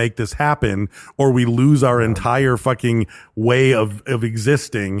how to make this happen, or we lose our entire fucking way of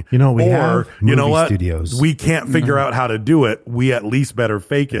existing. You know, we or, have you know movie what? studios. We can't figure out how to do it. We at least better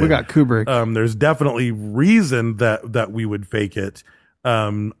fake it. We got Kubrick. There's definitely reason that we would fake it.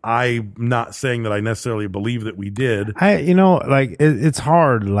 I'm not saying that I necessarily believe that we did. It's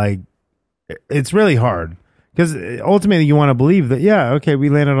hard. Like, it's really hard. Because ultimately you want to believe that, yeah, okay, we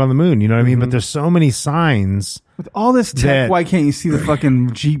landed on the moon. You know what I mean? But there's so many signs. With all this tech, why can't you see the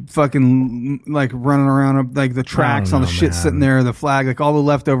fucking Jeep fucking like running around like the tracks on the shit sitting there, the flag, like all the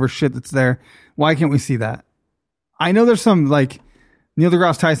leftover shit that's there? Why can't we see that? I know there's some like Neil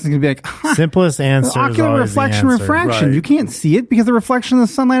deGrasse Tyson's gonna be like, simplest answer. Ocular reflection, refraction. Right. You can't see it because the reflection of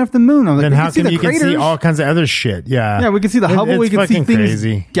the sunlight off the moon. I'm like, Then we how can see come the you can see craters. all kinds of other shit? Yeah. Yeah, we can see the Hubble. We It's can see fucking things,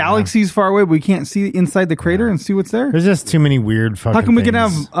 crazy. galaxies far away, but we can't see inside the crater and see what's there. There's just too many weird fucking How come we can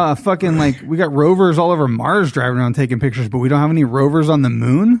things. have fucking like we got rovers all over Mars driving around taking pictures, but we don't have any rovers on the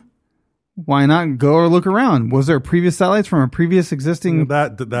moon? Why not go or look around? Was there previous satellites from a previous existing?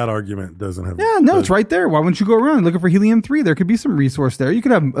 That argument doesn't have. Yeah, no, it's right there. Why wouldn't you go around looking for helium-3? There could be some resource there. You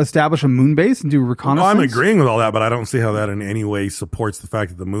could establish a moon base and do reconnaissance. I'm agreeing with all that, but I don't see how that in any way supports the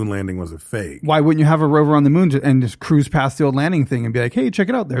fact that the moon landing was a fake. Why wouldn't you have a rover on the moon and just cruise past the old landing thing and be like, hey, check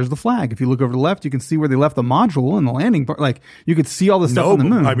it out. There's the flag. If you look over to the left, you can see where they left the module and the landing part. Like, you could see all the stuff on the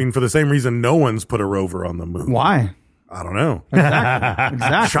moon. I mean, for the same reason, no one's put a rover on the moon. Why? I don't know.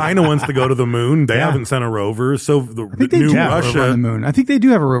 Exactly. China wants to go to the moon. They haven't sent a rover. So the I think they new do have a rover on the Russia. moon. I think they do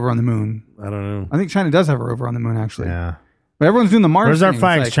have a rover on the moon. I don't know. I think China does have a rover on the moon, actually. Yeah. But everyone's doing the Mars Where's our thing. It's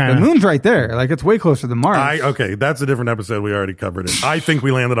flags, like, China? The moon's right there. Like, it's way closer than Mars. Okay, that's a different episode. We already covered it. I think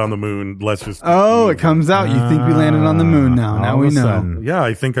we landed on the moon. Let's just. Oh, it comes out. You think we landed on the moon now. Now all we of a know. sudden. Yeah,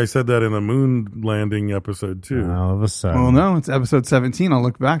 I think I said that in the moon landing episode too. All of a sudden. Well, no, it's episode 17. I'll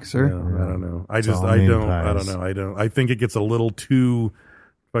look back, sir. Yeah, I don't know. I all don't implies. know. I don't. I think it gets a little too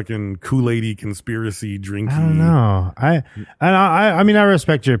fucking Kool-Aid conspiracy drinking. I don't know. I mean, I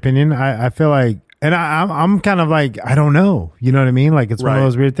respect your opinion. I feel like, and I'm kind of like, I don't know. You know what I mean? Like, it's one of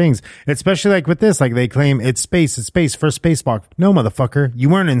those weird things. Especially like with this, like they claim it's space, first spacewalk. No, motherfucker, you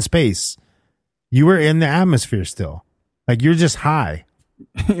weren't in space. You were in the atmosphere still. Like, you're just high.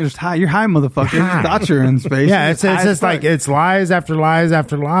 You're just high. You're high, motherfucker. You thought you're in space. Yeah, it's just like it's lies after lies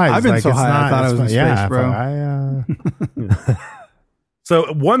after lies. I've been like, so high, I thought I was in space, bro.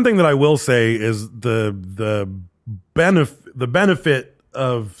 So one thing that I will say is the benefit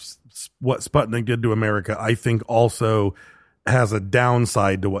of what Sputnik did to America, I think also has a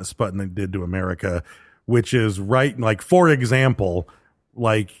downside to what Sputnik did to America, which is like, for example,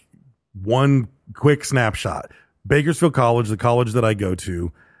 like one quick snapshot. Bakersfield College, the college that I go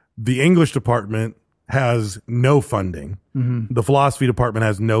to, the English department has no funding. Mm-hmm. The philosophy department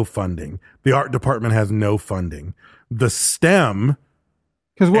has no funding. The art department has no funding. The STEM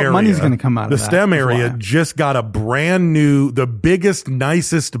Because what money's going to come out of the that? STEM area just got a brand new, the biggest,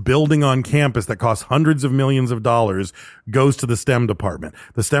 nicest building on campus that costs hundreds of millions of dollars goes to the STEM department.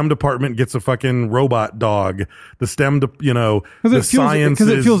 The STEM department gets a fucking robot dog. The STEM, the sciences, because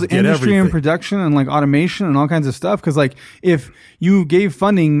it fuels get industry everything. and production and like automation and all kinds of stuff. Because like if you gave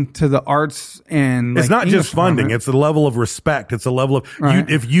funding to the arts and It's not English just funding; department- it's a level of respect. It's a level of Right.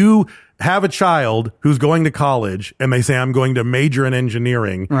 if you have a child who's going to college and they say, I'm going to major in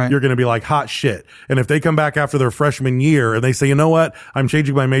engineering, Right. you're going to be like, hot shit. And if they come back after their freshman year and they say, you know what, I'm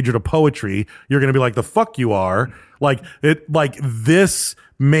changing my major to poetry, you're going to be like, the fuck you are. Like this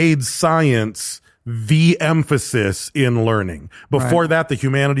made science the emphasis in learning. Before Right. that, the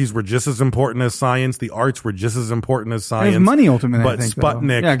humanities were just as important as science. The arts were just as important as science. There's money ultimately, But I think, Sputnik.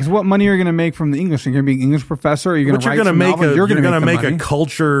 though. Yeah, because what money are you going to make from the English? You're going to be an English professor? Or you're going But to you're write going to some make novels? you're going to the make a money.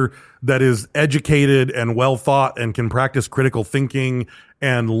 culture that is educated and well thought and can practice critical thinking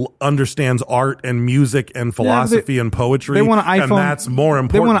and understands art and music and philosophy and poetry. They want an iPhone. and that's more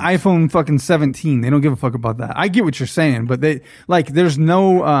important. They want an iPhone fucking 17. They don't give a fuck about that. I get what you're saying, but there's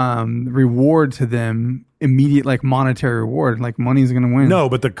no reward to them, immediate like monetary reward. Like money's going to win. No,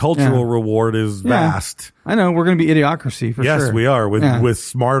 but the cultural Yeah. reward is Yeah. vast. I know we're going to be idiocracy for sure. Yes, we are with Yeah.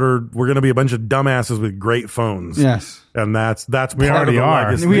 smarter. We're going to be a bunch of dumbasses with great phones. Yes. And that's We part already of the are.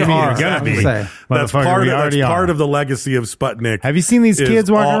 legacy. We Maybe are. you're gonna be. Say. That's Motherfucker, part we of already are. the legacy of Sputnik. Have you seen these is kids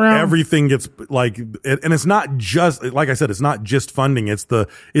walking around? Everything gets like, and it's not just like I said. It's not just funding. It's the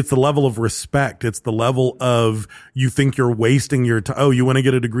level of respect. It's the level of you think you're wasting your time. Oh, you want to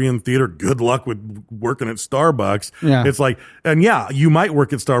get a degree in theater? Good luck with working at Starbucks. Yeah. It's like, and yeah, you might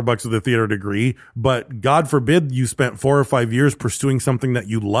work at Starbucks with a theater degree, but God forbid you spent 4 or 5 years pursuing something that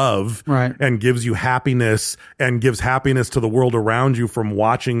you love, Right. and gives you happiness and gives happiness to the world around you from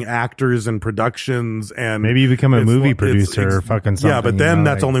watching actors and productions, and Maybe you become a it's- movie it's- producer it's- or fucking Yeah, something, but you then know,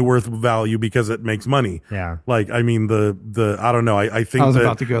 that's like- only worth value because it makes money. Yeah. Like, I mean, the I don't know. I think I was that-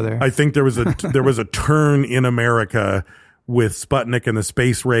 about to go there. I think there was a turn in America with Sputnik and the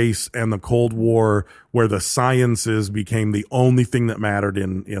space race and the Cold War, where the sciences became the only thing that mattered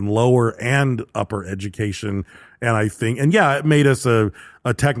in lower and upper education. And I think, and yeah, it made us a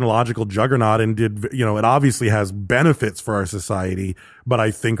technological juggernaut and it obviously has benefits for our society, but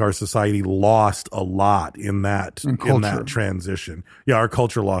I think our society lost a lot in that culture. transition. Yeah, our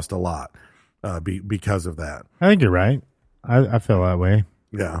culture lost a lot because of that. I think you're right. I feel that way.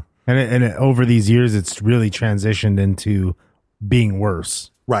 Yeah. And over these years, it's really transitioned into being worse.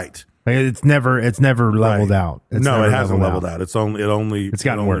 Right. Like it's never leveled Right. out. It's No, never it hasn't leveled out. out. It's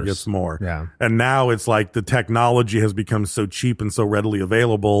gotten worse. Gets more. Yeah. And now it's like the technology has become so cheap and so readily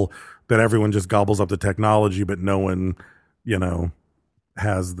available that everyone just gobbles up the technology, but no one,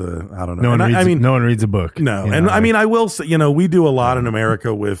 has the, I don't know. No one reads a book. No. You And know, I mean, I will say, we do a lot in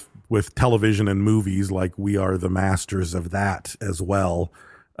America with television and movies. Like we are the masters of that as well.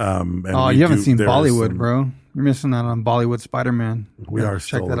 And You haven't seen there are Bollywood, some- bro. You're missing out on Bollywood Spider-Man. We Yeah, are check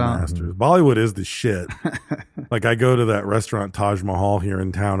still that the out. masters. Bollywood is the shit. Like I go to that restaurant Taj Mahal here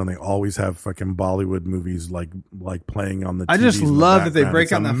in town, and they always have fucking Bollywood movies like playing on the. I just TVs in the love that they background. break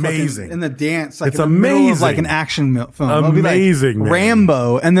It's out that amazing fucking in the dance, like It's in the middle of, amazing. like an action film. It'll be like Amazing, man.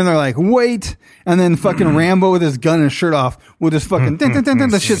 Rambo, and then they're like, wait, and then fucking Rambo with his gun and his shirt off, with his fucking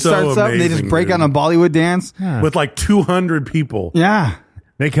the shit So starts up, and they just amazing, break dude. out in a Bollywood dance. with like 200 people. Yeah,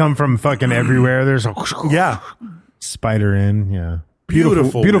 they come from fucking everywhere. There's a Yeah. spider in. Yeah.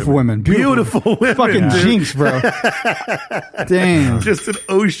 Beautiful women. Beautiful women. Fucking dude. jinx, bro. Damn. Just an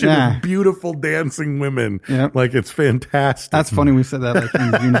ocean Yeah. of beautiful dancing women. Yep. Like, it's fantastic. That's funny. We said that like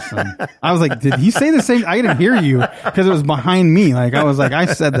in unison. I was like, did he say the same? I didn't hear you because it was behind me. Like, I was like, I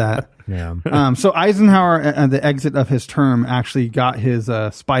said that. Yeah. So Eisenhower, at the exit of his term, actually got his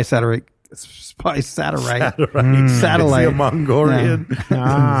spy satellite. Is he Satellite. a Mongolian?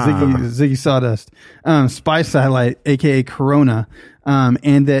 Ziggy Stardust. Spy satellite, aka Corona.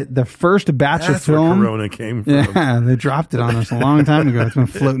 And that the first batch That's of film. where Corona came from. Yeah, they dropped it on us a long time ago. It's been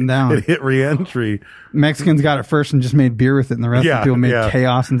floating down. It hit re-entry. Mexicans got it first and just made beer with it, and the rest of the people made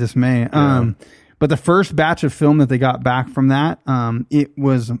chaos and dismay. But the first batch of film that they got back from that,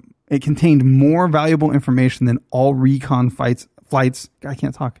 it contained more valuable information than all recon flights.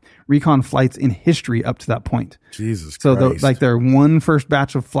 Recon flights in history up to that point. Jesus so Christ. their one first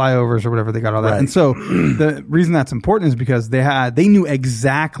batch of flyovers or whatever, they got all that. Right. And so the reason that's important is because they knew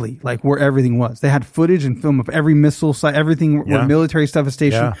exactly like where everything was. They had footage and film of every missile site, everything where military stuff is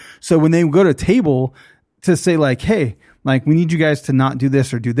stationed. Yeah. So when they go to a table to say like, hey, like we need you guys to not do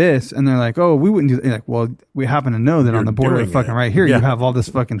this or do this, and they're like, oh, we wouldn't do that. Like, well, we happen to know that on the border of fucking right here, you have all this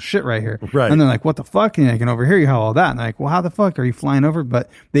fucking shit right here. Right. And they're like, what the fuck? And like, and over here you have all that. And they're like, well, how the fuck are you flying over?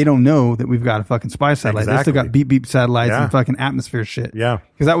 But they don't know that we've got a fucking spy satellite. They still got beep satellites and fucking atmosphere shit. Yeah.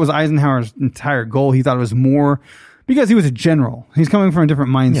 Because that was Eisenhower's entire goal. He thought it was more because he was a general. He's coming from a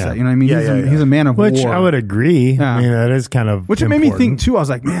different mindset. You know what I mean? He's a man of war. Which I would agree. Yeah. I mean, that is kind of Which it made me think too. I was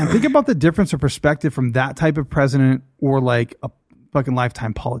like, man, think about the difference of perspective from that type of president or like a fucking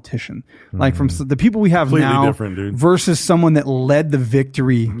lifetime politician, like from the people we have Completely now different, dude. versus someone that led the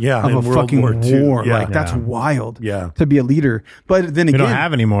victory in of a World fucking War II. war. Yeah. Like that's wild. Yeah. To be a leader, but then We again, don't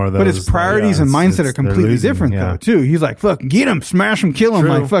have any more of But his those. priorities Yeah, and it's- mindset are they're completely losing, different yeah. though too. He's like, fuck, get him, smash him, kill him,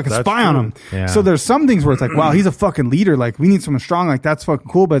 True. like fucking That's spy on true. him. Yeah. So there's some things where it's like, wow, he's a fucking leader. Like we need someone strong. Like that's fucking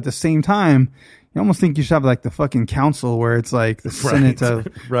cool. But at the same time, you almost think you should have like the fucking council where it's like the Senate of,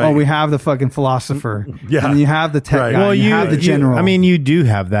 Right. oh, we have the fucking philosopher. Yeah. And you have the tech Right. guy. Well, and you have the general. I mean, you do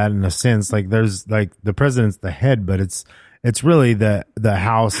have that in a sense. Like, there's like the president's the head, but it's really the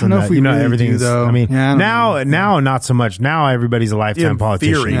House and know if we really everything's. do, though. I mean, Yeah, I don't now not so much. Now everybody's a lifetime In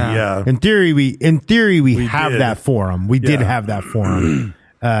politician. theory, yeah. In theory, we have did. that forum. We did Yeah. have that forum.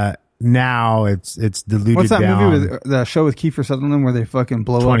 Now it's diluted what's that down. movie with the show with Kiefer Sutherland where they fucking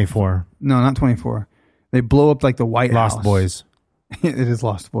blow 24 up? No, not 24. They blow up like the White House. Lost Boys. It is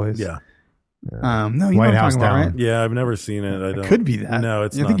Lost Boys. Yeah. No, you know White what I'm House talking about, Down. right? Yeah, I've never seen it. I don't. It could be that. No,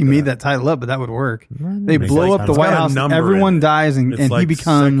 it's I not. think you made that title up, but that would work. They makes blow sense. up the It's White got a House. number Everyone in it. dies, and It's he like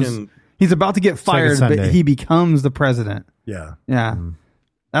becomes. second- He's about to get fired, but Sunday. he becomes the president. Yeah. Yeah.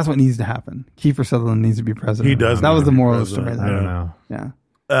 That's what needs to happen. Kiefer Sutherland needs to be president. He does That need was to the be moral of the president. story. I don't know.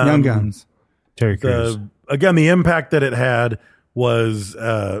 Yeah. Young Guns. Terry Crews. Again, the impact that it had was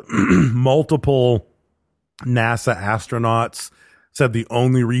multiple NASA astronauts said the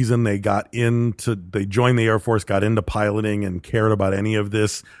only reason they joined the Air Force, got into piloting and cared about any of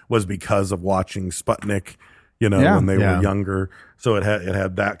this was because of watching Sputnik, when they were younger. So it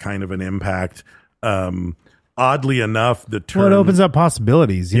had that kind of an impact. Oddly enough, the term... Well, it opens up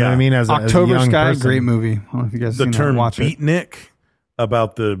possibilities. You know what I mean? As a October young Sky, person. great movie. I don't know if you guys the seen term that. Watch it. beatnik,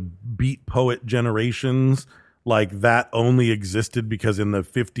 about the beat poet generations, like that only existed because in the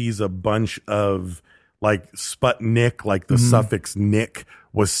 50s a bunch of like Sputnik, like the suffix nick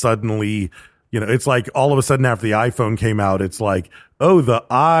was suddenly, it's like all of a sudden after the iPhone came out, it's like, oh, the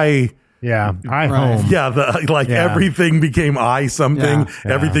I... Yeah, home. Yeah, everything became I something.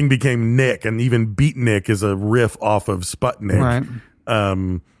 Yeah. Everything became Nick, and even Beatnik is a riff off of Sputnik.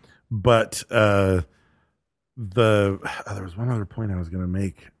 Right. But there was one other point I was going to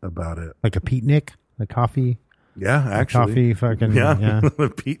make about it. Like a Peatnik, the coffee. Yeah, actually, coffee fucking yeah. The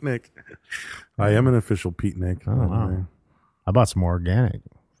Peatnik. I am an official Peatnik. Oh wow! I bought some more organic.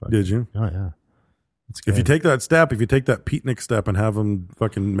 Did you? Oh yeah. If you take that Peatnik step and have them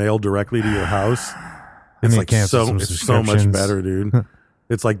fucking mailed directly to your house, it's like it's so much better, dude.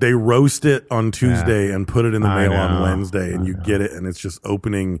 It's like they roast it on Tuesday and put it in the mail on Wednesday, and you get it, and it's just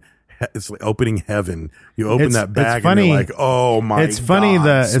opening. It's like opening heaven. You open that bag and you're like, oh my! It's funny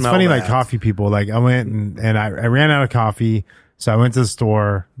God, it's funny like coffee people. Like I went and I ran out of coffee, so I went to the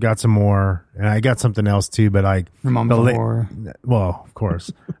store got some more, and I got something else too. But like, Your mom's a whore. well, of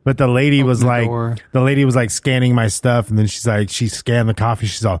course. But the lady was like scanning my stuff, and then she scanned the coffee.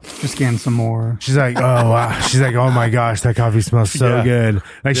 She's all, just scan some more. She's like, oh wow. She's like, oh my gosh, that coffee smells so good.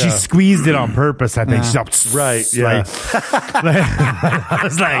 Like she squeezed it on purpose. I think she's all, right. Yeah. I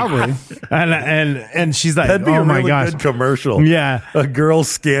was like, and she's like, That'd be oh a my really gosh, good commercial. Yeah. A girl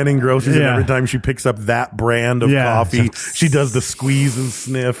scanning groceries, and every time she picks up that brand of coffee, she does the squeeze and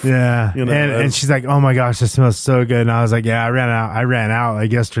sniff. Yeah. You know, and she's like, oh my gosh, this smells so good. And I was like, yeah, I ran out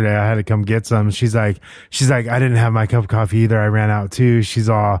like yesterday. I had to come get some. She's like, I didn't have my cup of coffee either. I ran out too. She's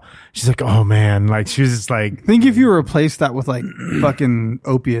like, oh man. Like she was just like, think if you replace that with like fucking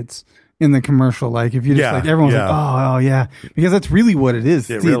opiates in the commercial, like if you just like everyone's like, oh yeah, because that's really what it is.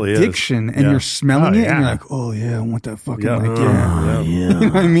 It's the really addiction, and you're smelling it, and you're like, oh yeah, I want that fucking you know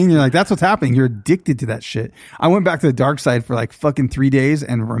what I mean? You're like, that's what's happening. You're addicted to that shit. I went back to the dark side for like fucking 3 days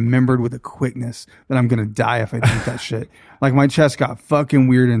and remembered with a quickness that I'm gonna die if I drink that shit. Like my chest got fucking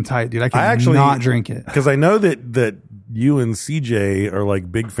weird and tight, dude. I can not drink it because I know that you and CJ are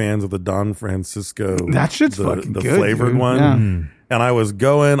like big fans of the Don Francisco. That shit's fucking the good, flavored dude. one. Yeah. And I was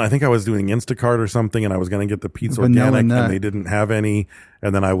I think I was doing Instacart or something, and I was going to get the Pizza Organic, and they didn't have any.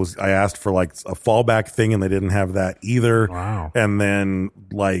 And then I asked for like a fallback thing, and they didn't have that either. Wow. And then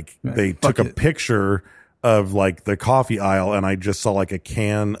like they took a picture of like the coffee aisle, and I just saw like a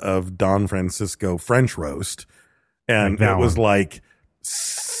can of Don Francisco French roast, and like it was like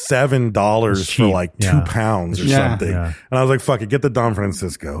 $7 for like 2 pounds or something. Yeah. And I was like, fuck it, get the Don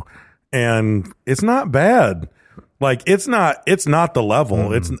Francisco. And it's not bad. Like it's not the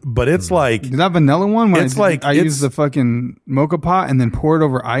level. But it's like that vanilla one. When I use it's the fucking mocha pot and then pour it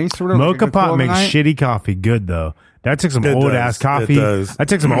over ice or whatever. Mocha pot makes shitty coffee good though. That took some old ass coffee. I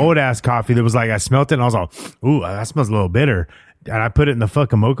took some old ass coffee that was like I smelt it and I was like, ooh, that smells a little bitter. And I put it in the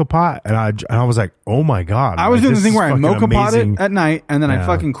fucking mocha pot, and I was like, oh my god! I was like, doing the thing where I mocha pot amazing. it at night, and then I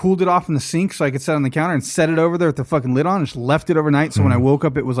fucking cooled it off in the sink so I could set it on the counter and set it over there with the fucking lid on, and just left it overnight. So when I woke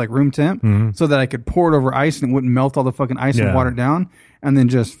up, it was like room temp, so that I could pour it over ice and it wouldn't melt all the fucking ice and water it down. And then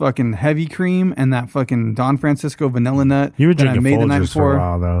just fucking heavy cream and that fucking Don Francisco vanilla nut. You were drinking I made the night Folgers for a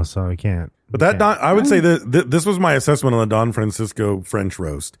while though, so I can't. But that I would say that this was my assessment on the Don Francisco French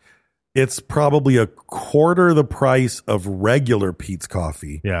roast. It's probably a quarter the price of regular Peet's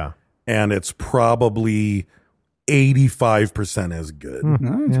coffee. Yeah. And it's probably 85% as good.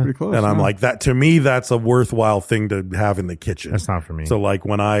 No, it's pretty close. And I'm like, that to me, that's a worthwhile thing to have in the kitchen. That's not for me. So like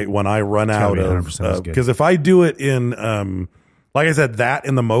when I run out of, because if I do it in, like I said, that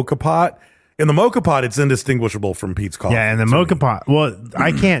in the mocha pot, it's indistinguishable from Peet's coffee. Yeah, and the mocha pot. Well,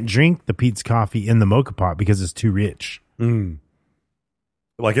 I can't drink the Peet's coffee in the mocha pot because it's too rich.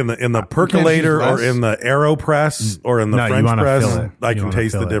 Like in the percolator or in the AeroPress or in the French press, I can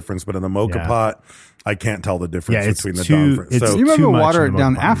taste the difference. But in the mocha pot, I can't tell the difference between the Don Francisco. So you remember water it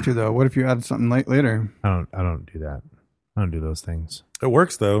down after though? What if you added something later? I don't do that. I don't do those things. It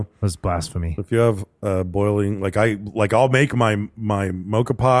works though. That's blasphemy. If you have boiling, I'll make my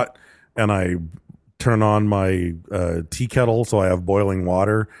mocha pot and I turn on my tea kettle so I have boiling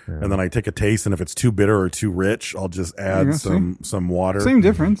water, and then I take a taste, and if it's too bitter or too rich, I'll just add some water. Same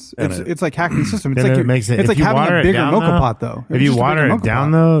difference. It's like hacking the system. It's like it's like having a bigger down, mocha pot though. If you water it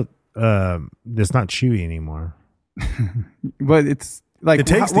down though, it's not chewy anymore. But it's like it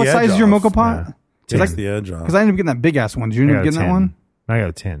takes what size is your mocha pot? Yeah. Takes the edge off. Because I ended up getting that big ass one. Did you end up getting that one? I got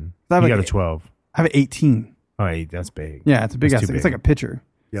a 10. You got a 12. I have an 18. Oh, 8, that's big. Yeah, it's a big ass thing. It's like a pitcher.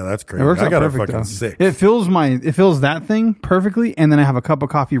 Yeah, that's great. It works I got perfect, a fucking 6. It fills that thing perfectly, and then I have a cup of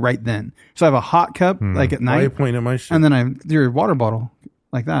coffee right then. So I have a hot cup like at night. Why are you pointing at my shit? And then your water bottle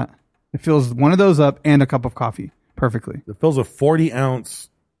like that. It fills one of those up and a cup of coffee perfectly. It fills a 40-ounce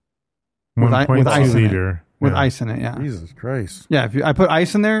 1.2 liter. With ice in it, yeah. Jesus Christ. Yeah, I put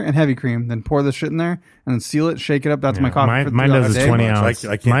ice in there and heavy cream, then pour the shit in there, and then seal it, shake it up. That's my coffee. Mine does a 20 ounce.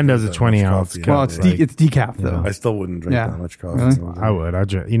 Mine does a 20 ounce. Well, it's decaf though. I still wouldn't drink that much coffee. Really? I would.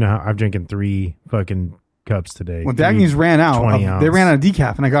 I'm drinking 3 fucking cups today. Well, Dagny's ran out. They ran out of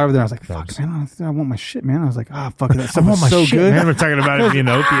decaf, and I got over there. I was like, "Fuck, man, I want my shit, man." I was like, fuck it, that stuff was so good." Man, we're talking about it being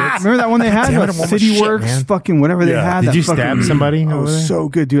opiates. Remember that one they had? City Works, fucking whatever they had. Did you stab somebody? It was so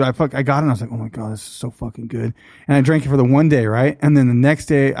good, dude. I got it, and I was like, "Oh my god, this is so fucking good." And I drank it for the one day, right? And then the next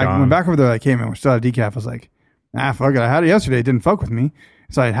day, I went back over there. Like, "Hey man, we're still out of decaf." I was like, fuck it. I had it yesterday. It didn't fuck with me,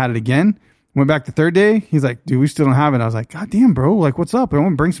 so I had it again. Went back the third day. He's like, dude, we still don't have it. I was like, God damn, bro. Like, what's up? I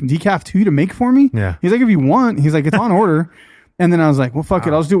want to bring some decaf to you to make for me. Yeah. He's like, if you want. He's like, it's on order. And then I was like, well, fuck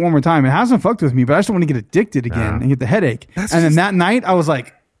it. I'll just do it one more time. It hasn't fucked with me, but I just don't want to get addicted again and get the headache. And then that night, I was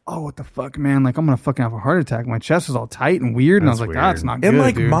like, oh, what the fuck, man? Like, I'm going to fucking have a heart attack. My chest was all tight and weird. And I was like, that's not good, In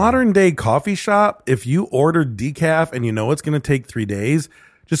like dude. modern day coffee shop, if you order decaf and you know it's going to take 3 days,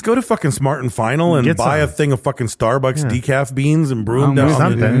 just go to fucking Smart and Final and Get buy a some. thing of fucking Starbucks decaf beans and brew them Something. down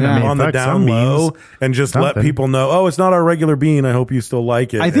Something. I mean, on the fuck, down some low beans. and just let Something. people know, oh, it's not our regular bean. I hope you still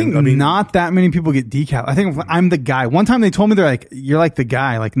like it. I think not that many people get decaf. I think I'm the guy. One time they told me, they're like, you're like the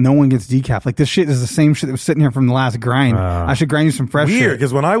guy. Like, no one gets decaf. Like, this shit is the same shit that was sitting here from the last grind. I should grind you some fresh Weird, shit.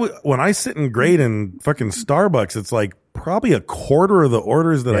 because when I sit and grade in fucking Starbucks, it's like probably a quarter of the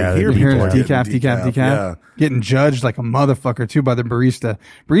orders that I hear You hear people it's are getting decaf. Yeah. Getting judged like a motherfucker, too, by the barista.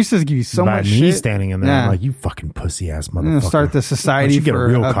 Baristas give you so By much me shit. standing in there, Yeah. I'm like, you fucking pussy ass motherfucker. I'm going to start the Why Society don't you get a for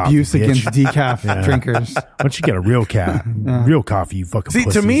real coffee, Abuse bitch? Against Decaf Drinkers. Why don't you get a real real coffee, you fucking See,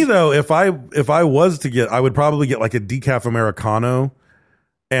 pussies. to me though, if I was to get, I would probably get like a decaf Americano.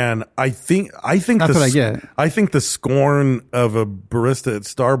 And I think That's what I get. I think the scorn of a barista at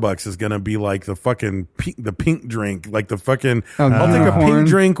Starbucks is going to be like the fucking pink drink, like the fucking. I'll take a unicorn. pink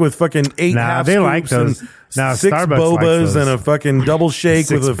drink with fucking 8 half they like scoops those. and Nah, 6 Starbucks likes bobas those. and a fucking double shake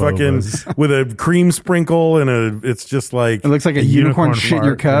with 6 a fucking bobas. with a cream sprinkle and it's just like It looks like a unicorn shit in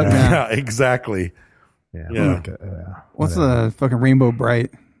your cup. fart, Yeah. yeah, exactly. Yeah. Yeah. Like, What's the fucking Rainbow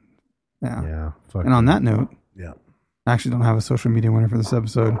Bright? Yeah. Yeah. Fuck And on that note, Yeah, I actually don't have a social media winner for this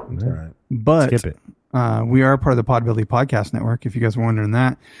episode. that's all right. But Skip it. We are part of the Podbelly Podcast Network, if you guys were wondering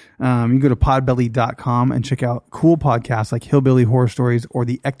that. You can go to podbelly.com and check out cool podcasts like Hillbilly Horror Stories or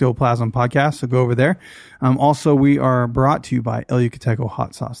the Ectoplasm Podcast. So go over there. Also, we are brought to you by El Yucateco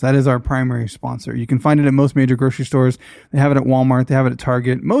Hot Sauce. That is our primary sponsor. You can find it at most major grocery stores. They have it at Walmart. They have it at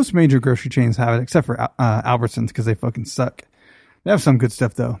Target. Most major grocery chains have it, except for Albertsons, because they fucking suck. They have some good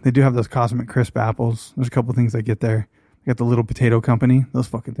stuff, though. They do have those Cosmic Crisp apples. There's a couple things I get there. They got the Little Potato Company. Those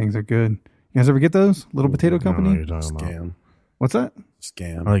fucking things are good. You guys ever get those? Little Potato I don't know Company? what you're talking about. Scam. What's that?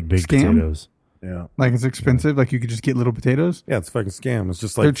 Scam. I like big Scam? potatoes. Yeah. Like, it's expensive? Like, you could just get little potatoes? Yeah, it's a fucking scam. It's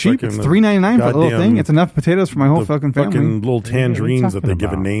just like They're cheap. fucking It's $3.99 for the little goddamn- thing. It's enough potatoes for my whole the fucking family. Fucking little tangerines that they talking give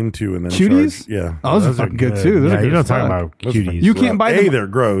a about? name to and then Cuties? charge. Yeah. Oh, those are fucking good, too. Those Yeah, are good you don't as talk fuck. about Those cuties. fucking You can't buy them. they're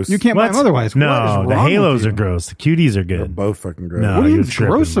gross. You can't buy them otherwise. No, What is the wrong with halos you? are gross. The cuties are They're good. both fucking gross. No, What do you you're mean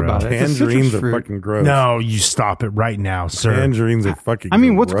gross tripping, bro. about it? It's a Tangerines citrus are fruit. fucking gross. No, you stop it right now, sir. Tangerines are fucking I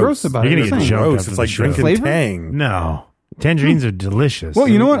mean, what's gross about You're it? gonna You're get saying- jumped gross. after It's the like show. drinking Flavor? Tang. No, tangerines are delicious. Well,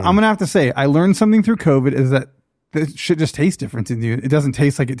 you know what? I'm going to have to say, I learned something through COVID is that this shit just tastes different to you. It doesn't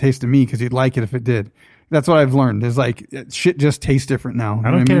taste like it tastes to me because you'd like it if it did. That's what I've learned is like shit just tastes different now. You know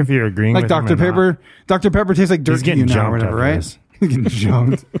I don't what care mean? if you're agreeing like with Dr. him or Pepper. Dr. Pepper tastes like dirt He's to getting you now or jumped whatever, after right? this. He's getting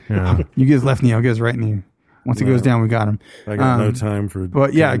jumped. Yeah. You get his left knee, I'll get his right knee. Once he goes down, we got him. I got no time for.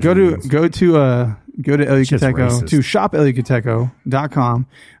 But yeah, go to El Shit's Yucateco racist. to shopelucateco.com.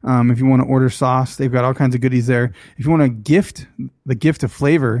 If you want to order sauce, they've got all kinds of goodies there. If you want to gift the gift of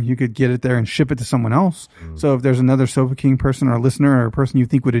flavor, you could get it there and ship it to someone else. So if there's another Sofa King person or a listener or a person you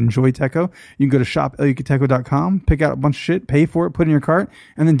think would enjoy Teco, you can go to shopelucateco.com, pick out a bunch of shit, pay for it, put it in your cart,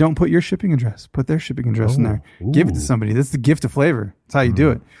 and then don't put your shipping address. Put their shipping address in there. Give it to somebody. That's the gift of flavor. That's how you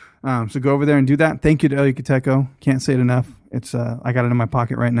do it. So go over there and do that. Thank you to El Yucateco. Can't say it enough. It's I got it in my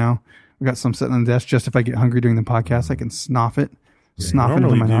pocket right now. We got some sitting on the desk just if I get hungry during the podcast, I can snoff it. Snoff it into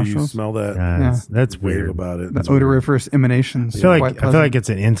Normally, my do you nostrils. smell that? That's Wave weird. about it. The odoriferous emanations. I feel quite like pleasant. it's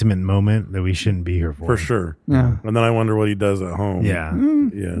an intimate moment that we shouldn't be here For sure. Yeah. And then I wonder what he does at home. Yeah.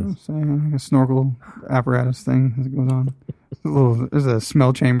 Yeah. So, like a snorkel apparatus thing as it goes on. There's a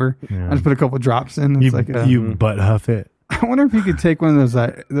smell chamber. Yeah. I just put a couple drops in. It's You, like a, you butt huff it. I wonder if you could take one of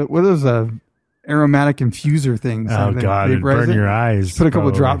those aromatic infuser things. Oh, They God, it'd vaporize burn your eyes, Just put a couple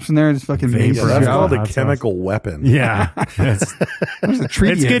probably. drops in there and just fucking Vapor. vapor. Yeah, that's you out. called a Hot sauce. chemical weapon. Yeah. There's a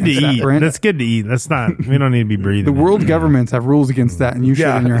treaty It's good to against that, eat. Brent. That's good to eat. That's not, we don't need to be breathing. The world governments have rules against that, and you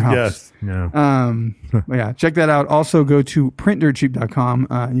should in your house. Yes. Yeah. But yeah, check that out. Also, go to printdirtcheap.com.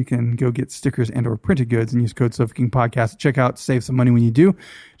 You can go get stickers and or printed goods and use code Sofa King Podcast. Check out, save some money when you do.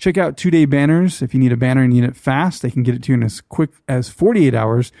 Check out 2-day banners. If you need a banner and need it fast, they can get it to you in as quick as 48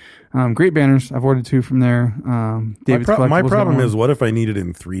 hours. Great banners. I've ordered 2 from there. David's My Collectibles got problem one. is, what if I need it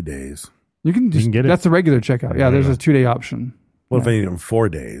in 3 days? you can just get it. That's the regular checkout. Yeah, there's a 2-day option. What if I need it in 4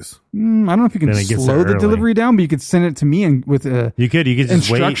 days? I don't know if you can Then it gets slow there the early. delivery down, but you could send it to me and with You could just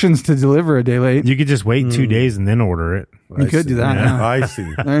wait. instructions to deliver a day late. You could just wait 2 days and then order it. You could do that. Yeah. I see.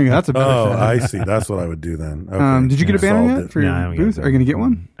 There you go. That's a better Oh, setup. I see. That's what I would do then. Okay. Did you get a banner Solved yet it. for No, I your haven't got booth? a Are you going to get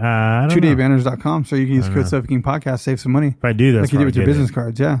one? I don't know. 2daybanners.com. So you can use code Sofa King Podcast, save some money. If I do, that's like you where do with I'll your get business it.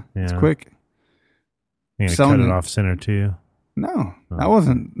 cards. Yeah. It's Yeah. quick. You're gonna Selling cut it it. off center too. No, that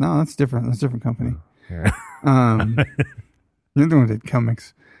wasn't. No, that's different. That's a different company. Yeah. You're the one that did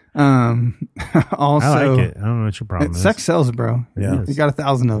comics. Also, I like it. I don't know what your problem is. Sex sells, bro. Yeah. You got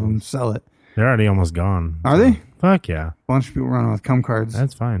 1,000 of them. Sell it. They're already almost gone. Are they? Fuck yeah. A bunch of people running with cum cards.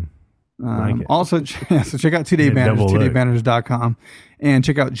 That's fine. I like it. Also, so check out 2 Day Banners, double look. 2daybanners.com, and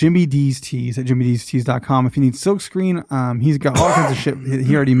check out Jimmy D's Tees at jimmydstees.com. If you need silkscreen, he's got all kinds of shit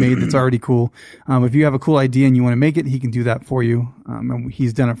he already made that's already cool. If you have a cool idea and you want to make it, he can do that for you. And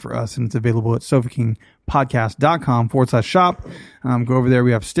he's done it for us, and it's available at sofakingpodcast.com/shop. Go over there.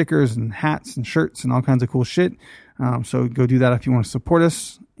 We have stickers and hats and shirts and all kinds of cool shit. So go do that if you want to support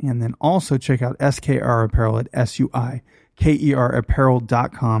us. And then also check out SKR Apparel at SUIKER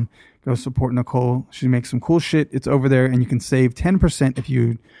Apparel.com. Go support Nicole. She makes some cool shit. It's over there, and you can save 10% if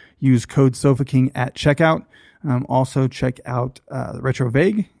you use code SofaKing at checkout. Also, check out Retro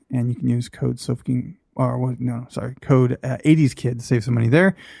Vague, and you can use code SofaKing, code 80s Kid to save some money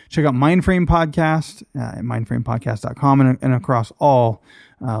there. Check out Mindframe Podcast at mindframepodcast.com and across all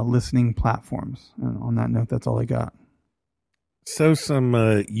listening platforms. And on that note, that's all I got. So some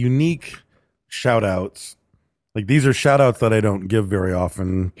unique shout outs. Like, these are shout outs that I don't give very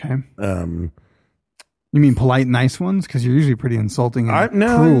often. Okay. You mean polite, nice ones? Because you're usually pretty insulting and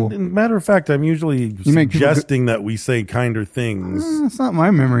cruel. Matter of fact, I'm usually suggesting that we say kinder things. That's not my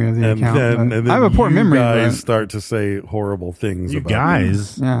memory of the account. And then I have a poor memory. You guys but start to say horrible things. You about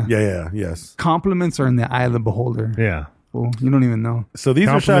guys? me. Yeah. Yes. Compliments are in the eye of the beholder. Yeah. Well, you don't even know. So these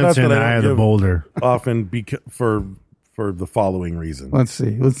are shout outs that I don't give often for the following reason. Let's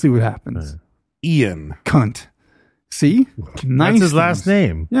see what happens. Ian. Cunt. See? Nice. That's his last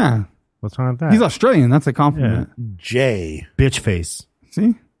name. Yeah. What's wrong with that? He's Australian. That's a compliment. Yeah. Jay. Bitch face.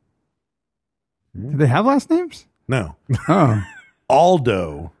 See? Do they have last names? No. Oh.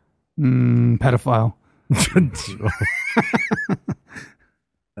 Aldo. Pedophile.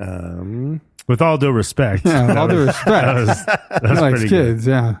 With all due respect. Yeah, with all due respect. That's likes pretty kids,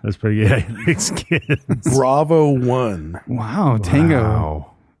 good. yeah. That's pretty good. He likes kids. Bravo 1. Wow. Tango.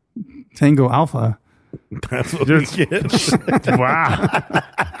 Wow. Tango Alpha. That's what we get. Wow.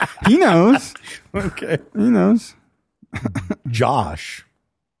 He knows. Okay. He knows. Josh.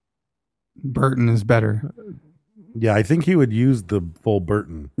 Burton is better. Yeah, I think he would use the full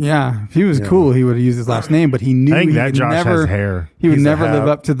Burton. Yeah, if he was cool, he would have used his last name, but he knew I think he that would Josh never, has hair. He would He's a never live half-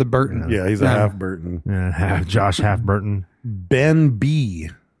 up to the Burton. Yeah, he's a half Burton. Yeah, Josh half Burton. Ben B.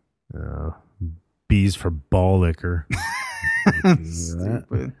 B's for ball liquor.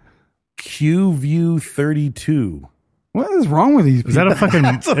 Stupid. Q View 32. What is wrong with these people? Is that a fucking?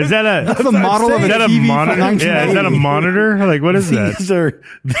 Is that a? That's the model of a Is that a TV monitor? from Yeah, is that a 1980. monitor? Like, what is that?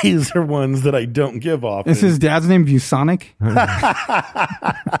 These are ones that I don't give off. Is his dad's name ViewSonic?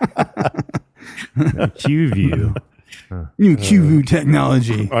 Q-View. New QView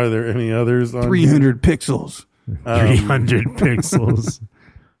technology. Are there any others on 300 pixels. 300 pixels.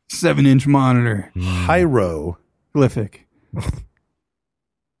 7-inch monitor. Hyro. Glyphic.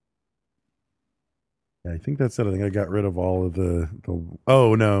 Yeah, I think that's it. I think I got rid of all of the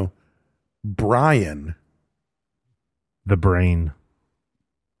oh no. Brian. The brain.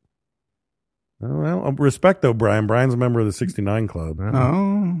 Oh, well, respect though, Brian. Brian's a member of the 69 Club.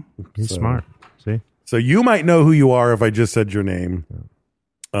 Oh. He's smart. See? So you might know who you are if I just said your name.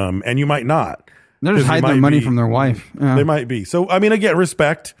 And you might not. They're just 'Cause you hiding their might money be- from their wife. Yeah. They might be. So I mean, again,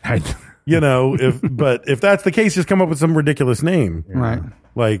 respect. You know, but if that's the case, just come up with some ridiculous name. Right.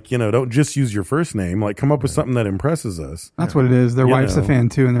 Like, don't just use your first name. Like, come up with something that impresses us. That's what it is. Their You wife's a know. fan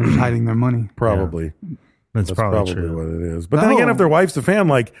too, and they're just hiding their money. Probably. That's probably probably true. what it is. But then again, if their wife's a fan,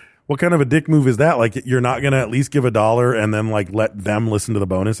 like, what kind of a dick move is that? Like, you're not going to at least give $1 and then, like, let them listen to the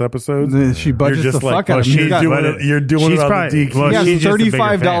bonus episodes? She budgets You're just the like, fuck out of him. You're He's got- doing it on the DQ. He has she's just a bigger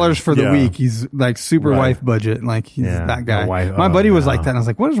 $35 for the Yeah. week. He's like super Right. wife budget. Like he's Yeah, that guy. the wife- My buddy was no. like that. And I was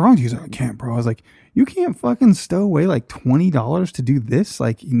like, what is wrong with you? He's like, I can't, bro. I was like, you can't fucking stow away like $20 to do this?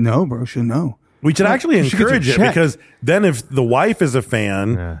 Like, no, bro. Should know. We should actually She gets a encourage it check. because then if the wife is a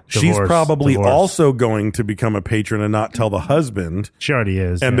fan, she's Divorce. probably Divorce. also going to become a patron and not tell the husband. She already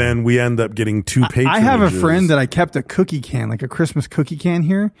is. And yeah. then we end up getting two patrons. I have a friend that I kept a cookie can, like a Christmas cookie can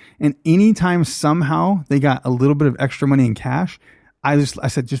here. And anytime somehow they got a little bit of extra money in cash, I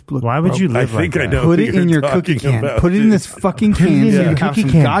said, just look. Why would bro, you live like that? Put it in your cookie can. Put it in this fucking can so you have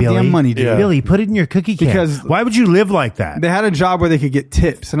some goddamn money, dude. Billy, put it in your cookie can. Because why would you live like that? They had a job where they could get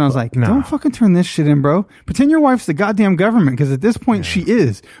tips, and I was like, No. don't fucking turn this shit in, bro. Pretend your wife's the goddamn government, because at this point she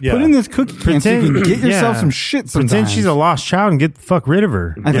is. Yeah. Put in this cookie can so you can get yourself yeah. some shit sometimes. Pretend she's a lost child and get the fuck rid of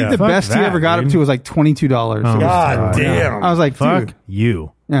her. I think the Fuck best he that, ever got dude. up to was like $22. Oh, God damn. I was like, Fuck dude.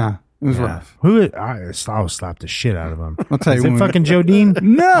 you. Yeah, it was rough. Who? I'll slap the shit out of him. I'll tell you Is it when we- fucking Joe Dean?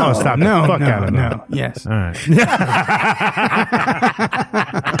 No, I'll slap no, the fuck no, out of him. no. Yes. All right.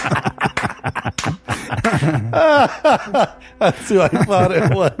 That's who I thought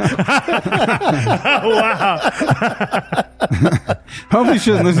it was. Wow. Hopefully she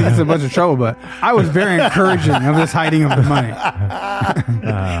doesn't listen, gets in a bunch of trouble, but I was very encouraging of this hiding of the money.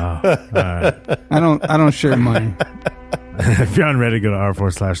 I don't share money. If you're on Reddit, go to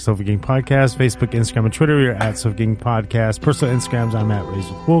r/Sofa King Podcast, Facebook, Instagram, and Twitter. We're at Sofa King Podcast. Personal Instagrams, I'm at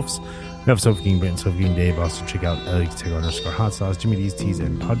Raised with Wolves. We have Sofa King Brent, Sofa King Dave. Also check out _Hot Sauce, Jimmy D's Teas,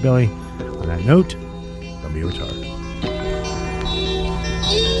 and Podbelly. On that note, don't be a retard.